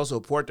actually gonna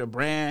support the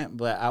brand,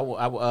 but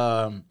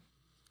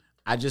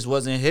I just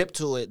wasn't hip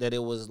to it that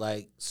it was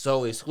like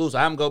so exclusive.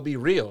 I'm gonna be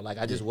real, like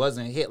I just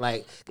wasn't hit.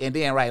 Like and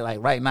then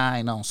right now I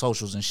ain't on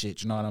socials and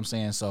shit. You know what I'm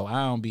saying? So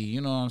I don't be, you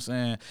know what I'm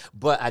saying.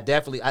 But I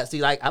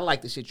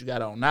like the shit you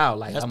got on now.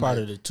 Like that's part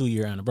of the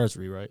 2-year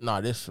anniversary, right?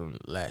 No, this from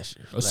last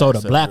year. So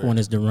the black one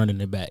is the running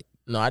it back.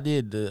 No, I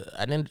did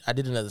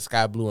another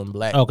sky blue and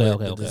black. Okay, but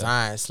okay, the okay.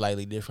 design is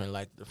slightly different.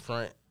 Like the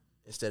front,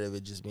 instead of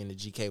it just being the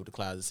GK with the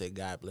clouds, it said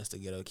 "God bless the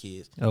ghetto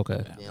kids." Okay.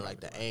 And then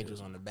like the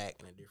angels on the back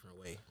in a different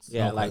way. So,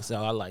 yeah, I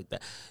like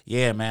that.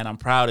 Yeah, man, I'm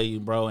proud of you,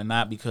 bro, and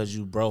not because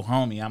you bro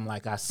homie. I'm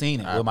like I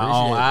seen it with my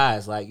own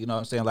eyes. Like you know what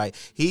I'm saying. Like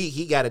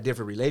he got a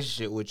different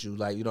relationship with you.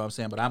 Like you know what I'm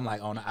saying. But I'm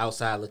like on the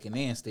outside looking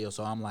in still.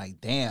 So I'm like,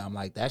 damn,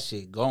 like that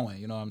shit going.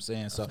 You know what I'm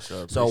saying. So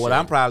so what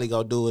I'm probably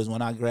gonna do is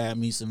when I grab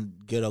me some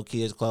ghetto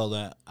kids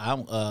clothing,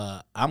 I'm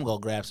gonna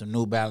grab some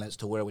New Balance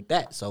to wear with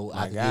that. So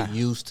I can get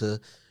used to.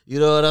 You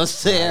know what I'm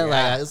saying?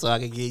 Like, so I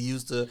can get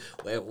used to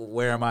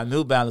wearing my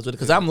New Balance with it.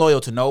 Because I'm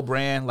loyal to no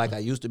brand. Like I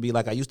used to be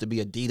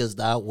Adidas.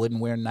 I wouldn't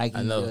wear Nike.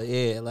 I know.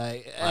 Yeah,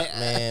 like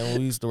man, when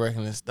we used to work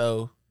in the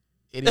store,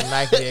 any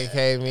Nike that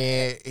came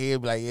in,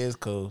 he'd be like, yeah, it's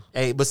cool.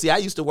 Hey, but see, I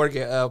used to work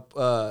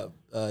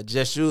at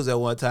Just Shoes at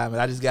one time,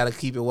 and I just got to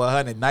keep it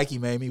 100. Nike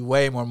made me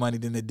way more money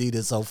than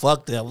Adidas, so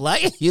fuck them.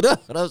 Like, you know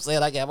what I'm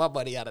saying? I got my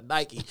money out of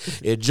Nike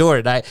and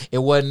Jordan. It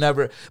wasn't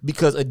never,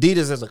 because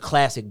Adidas is a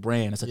classic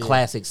brand. It's a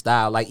classic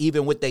style. Like,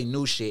 even with they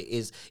new shit,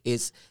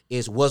 is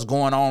what's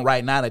going on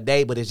right now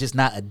today, but it's just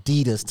not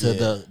Adidas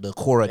to the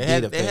core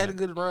Adidas. They had a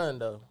good run,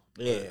 though.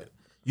 Yeah.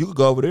 You could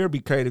go over there, be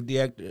creative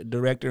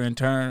director, and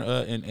turn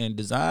and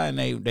design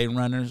they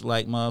runners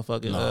like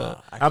motherfucking.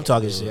 I'm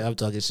talking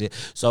shit.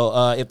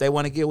 So if they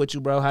want to get with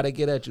you, bro, how they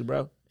get at you,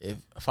 bro?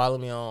 Follow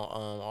me on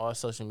all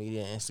social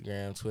media,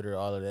 Instagram, Twitter,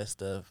 all of that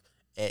stuff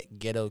at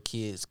Ghetto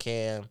Kids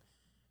Cam,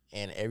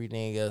 and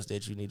everything else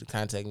that you need to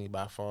contact me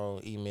by phone,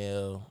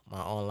 email,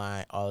 my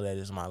online, all of that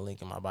is my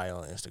link in my bio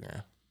on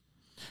Instagram.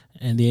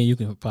 And then you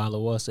can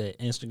follow us at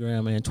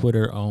Instagram and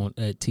Twitter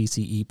at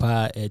TCE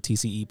Pod at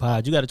TCE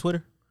Pod. You got a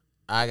Twitter?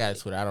 I got a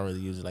Twitter. I don't really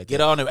use it like that.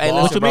 Get on there. Hey,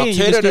 what you mean?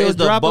 You can still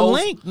drop a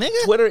link,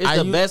 nigga. Twitter is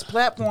the best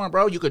platform,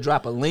 bro. You could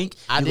drop a link.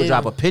 You could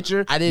drop a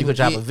picture. You could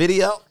drop a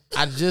video.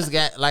 I just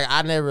got, like,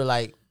 I never,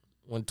 like,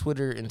 when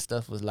Twitter and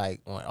stuff was,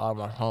 like, when all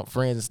my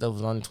friends and stuff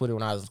was on Twitter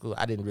when I was in school,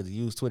 I didn't really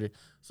use Twitter.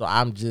 So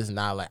I'm just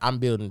not, like, I'm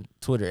building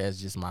Twitter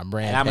as just my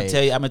brand. And I'm gonna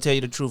tell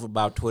you the truth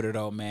about Twitter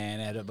though, man.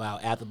 After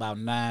about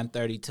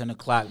 9:30, 10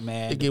 o'clock,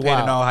 man. It get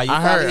depending wild. on how you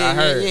I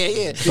heard.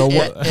 Yeah. So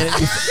what? And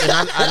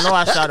I know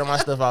I shouted my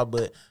stuff out,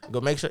 but go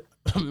make sure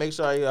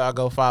y'all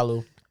go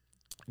follow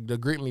the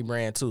Greet Me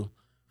brand too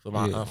for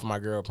my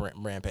girl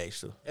brand page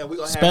too. And we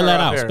gonna Spell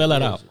that out. Spell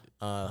that out.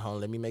 Hold on,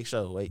 let me make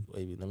sure. Wait.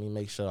 Let me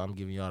make sure I'm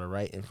giving y'all the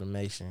right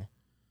information.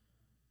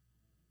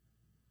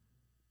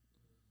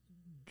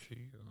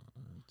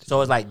 So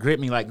it's like grip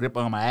me, like grip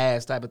on my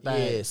ass type of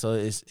thing. Yeah, so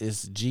it's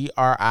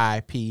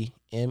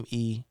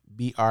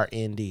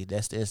GRIPMEBRND.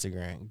 That's the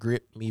Instagram.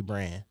 Grip Me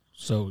brand.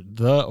 So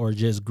or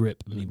just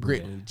grip me.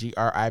 Grip Me.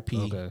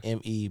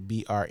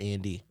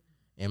 GRIPMEBRND.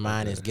 And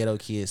mine is Ghetto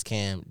Kids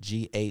Cam.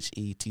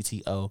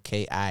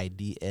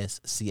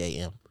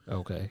 GHETTOKIDSCAM.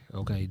 Okay,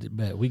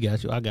 bet. We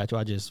got you. I got you.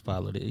 I just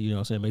followed it. You know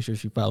what I'm saying? Make sure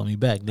she follow me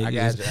back, nigga. I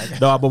got you.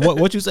 No, but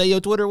what you say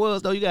your Twitter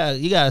was though? You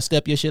gotta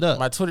step your shit up.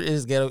 My Twitter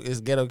is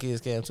Ghetto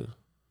Kids Cam too.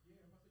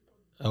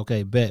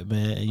 Okay, bet,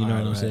 man. You know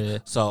what I'm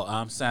saying? So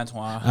I'm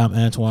Santuan. I'm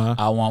Antoine.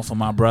 I want for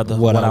my brother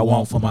what I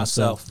want for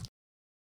myself.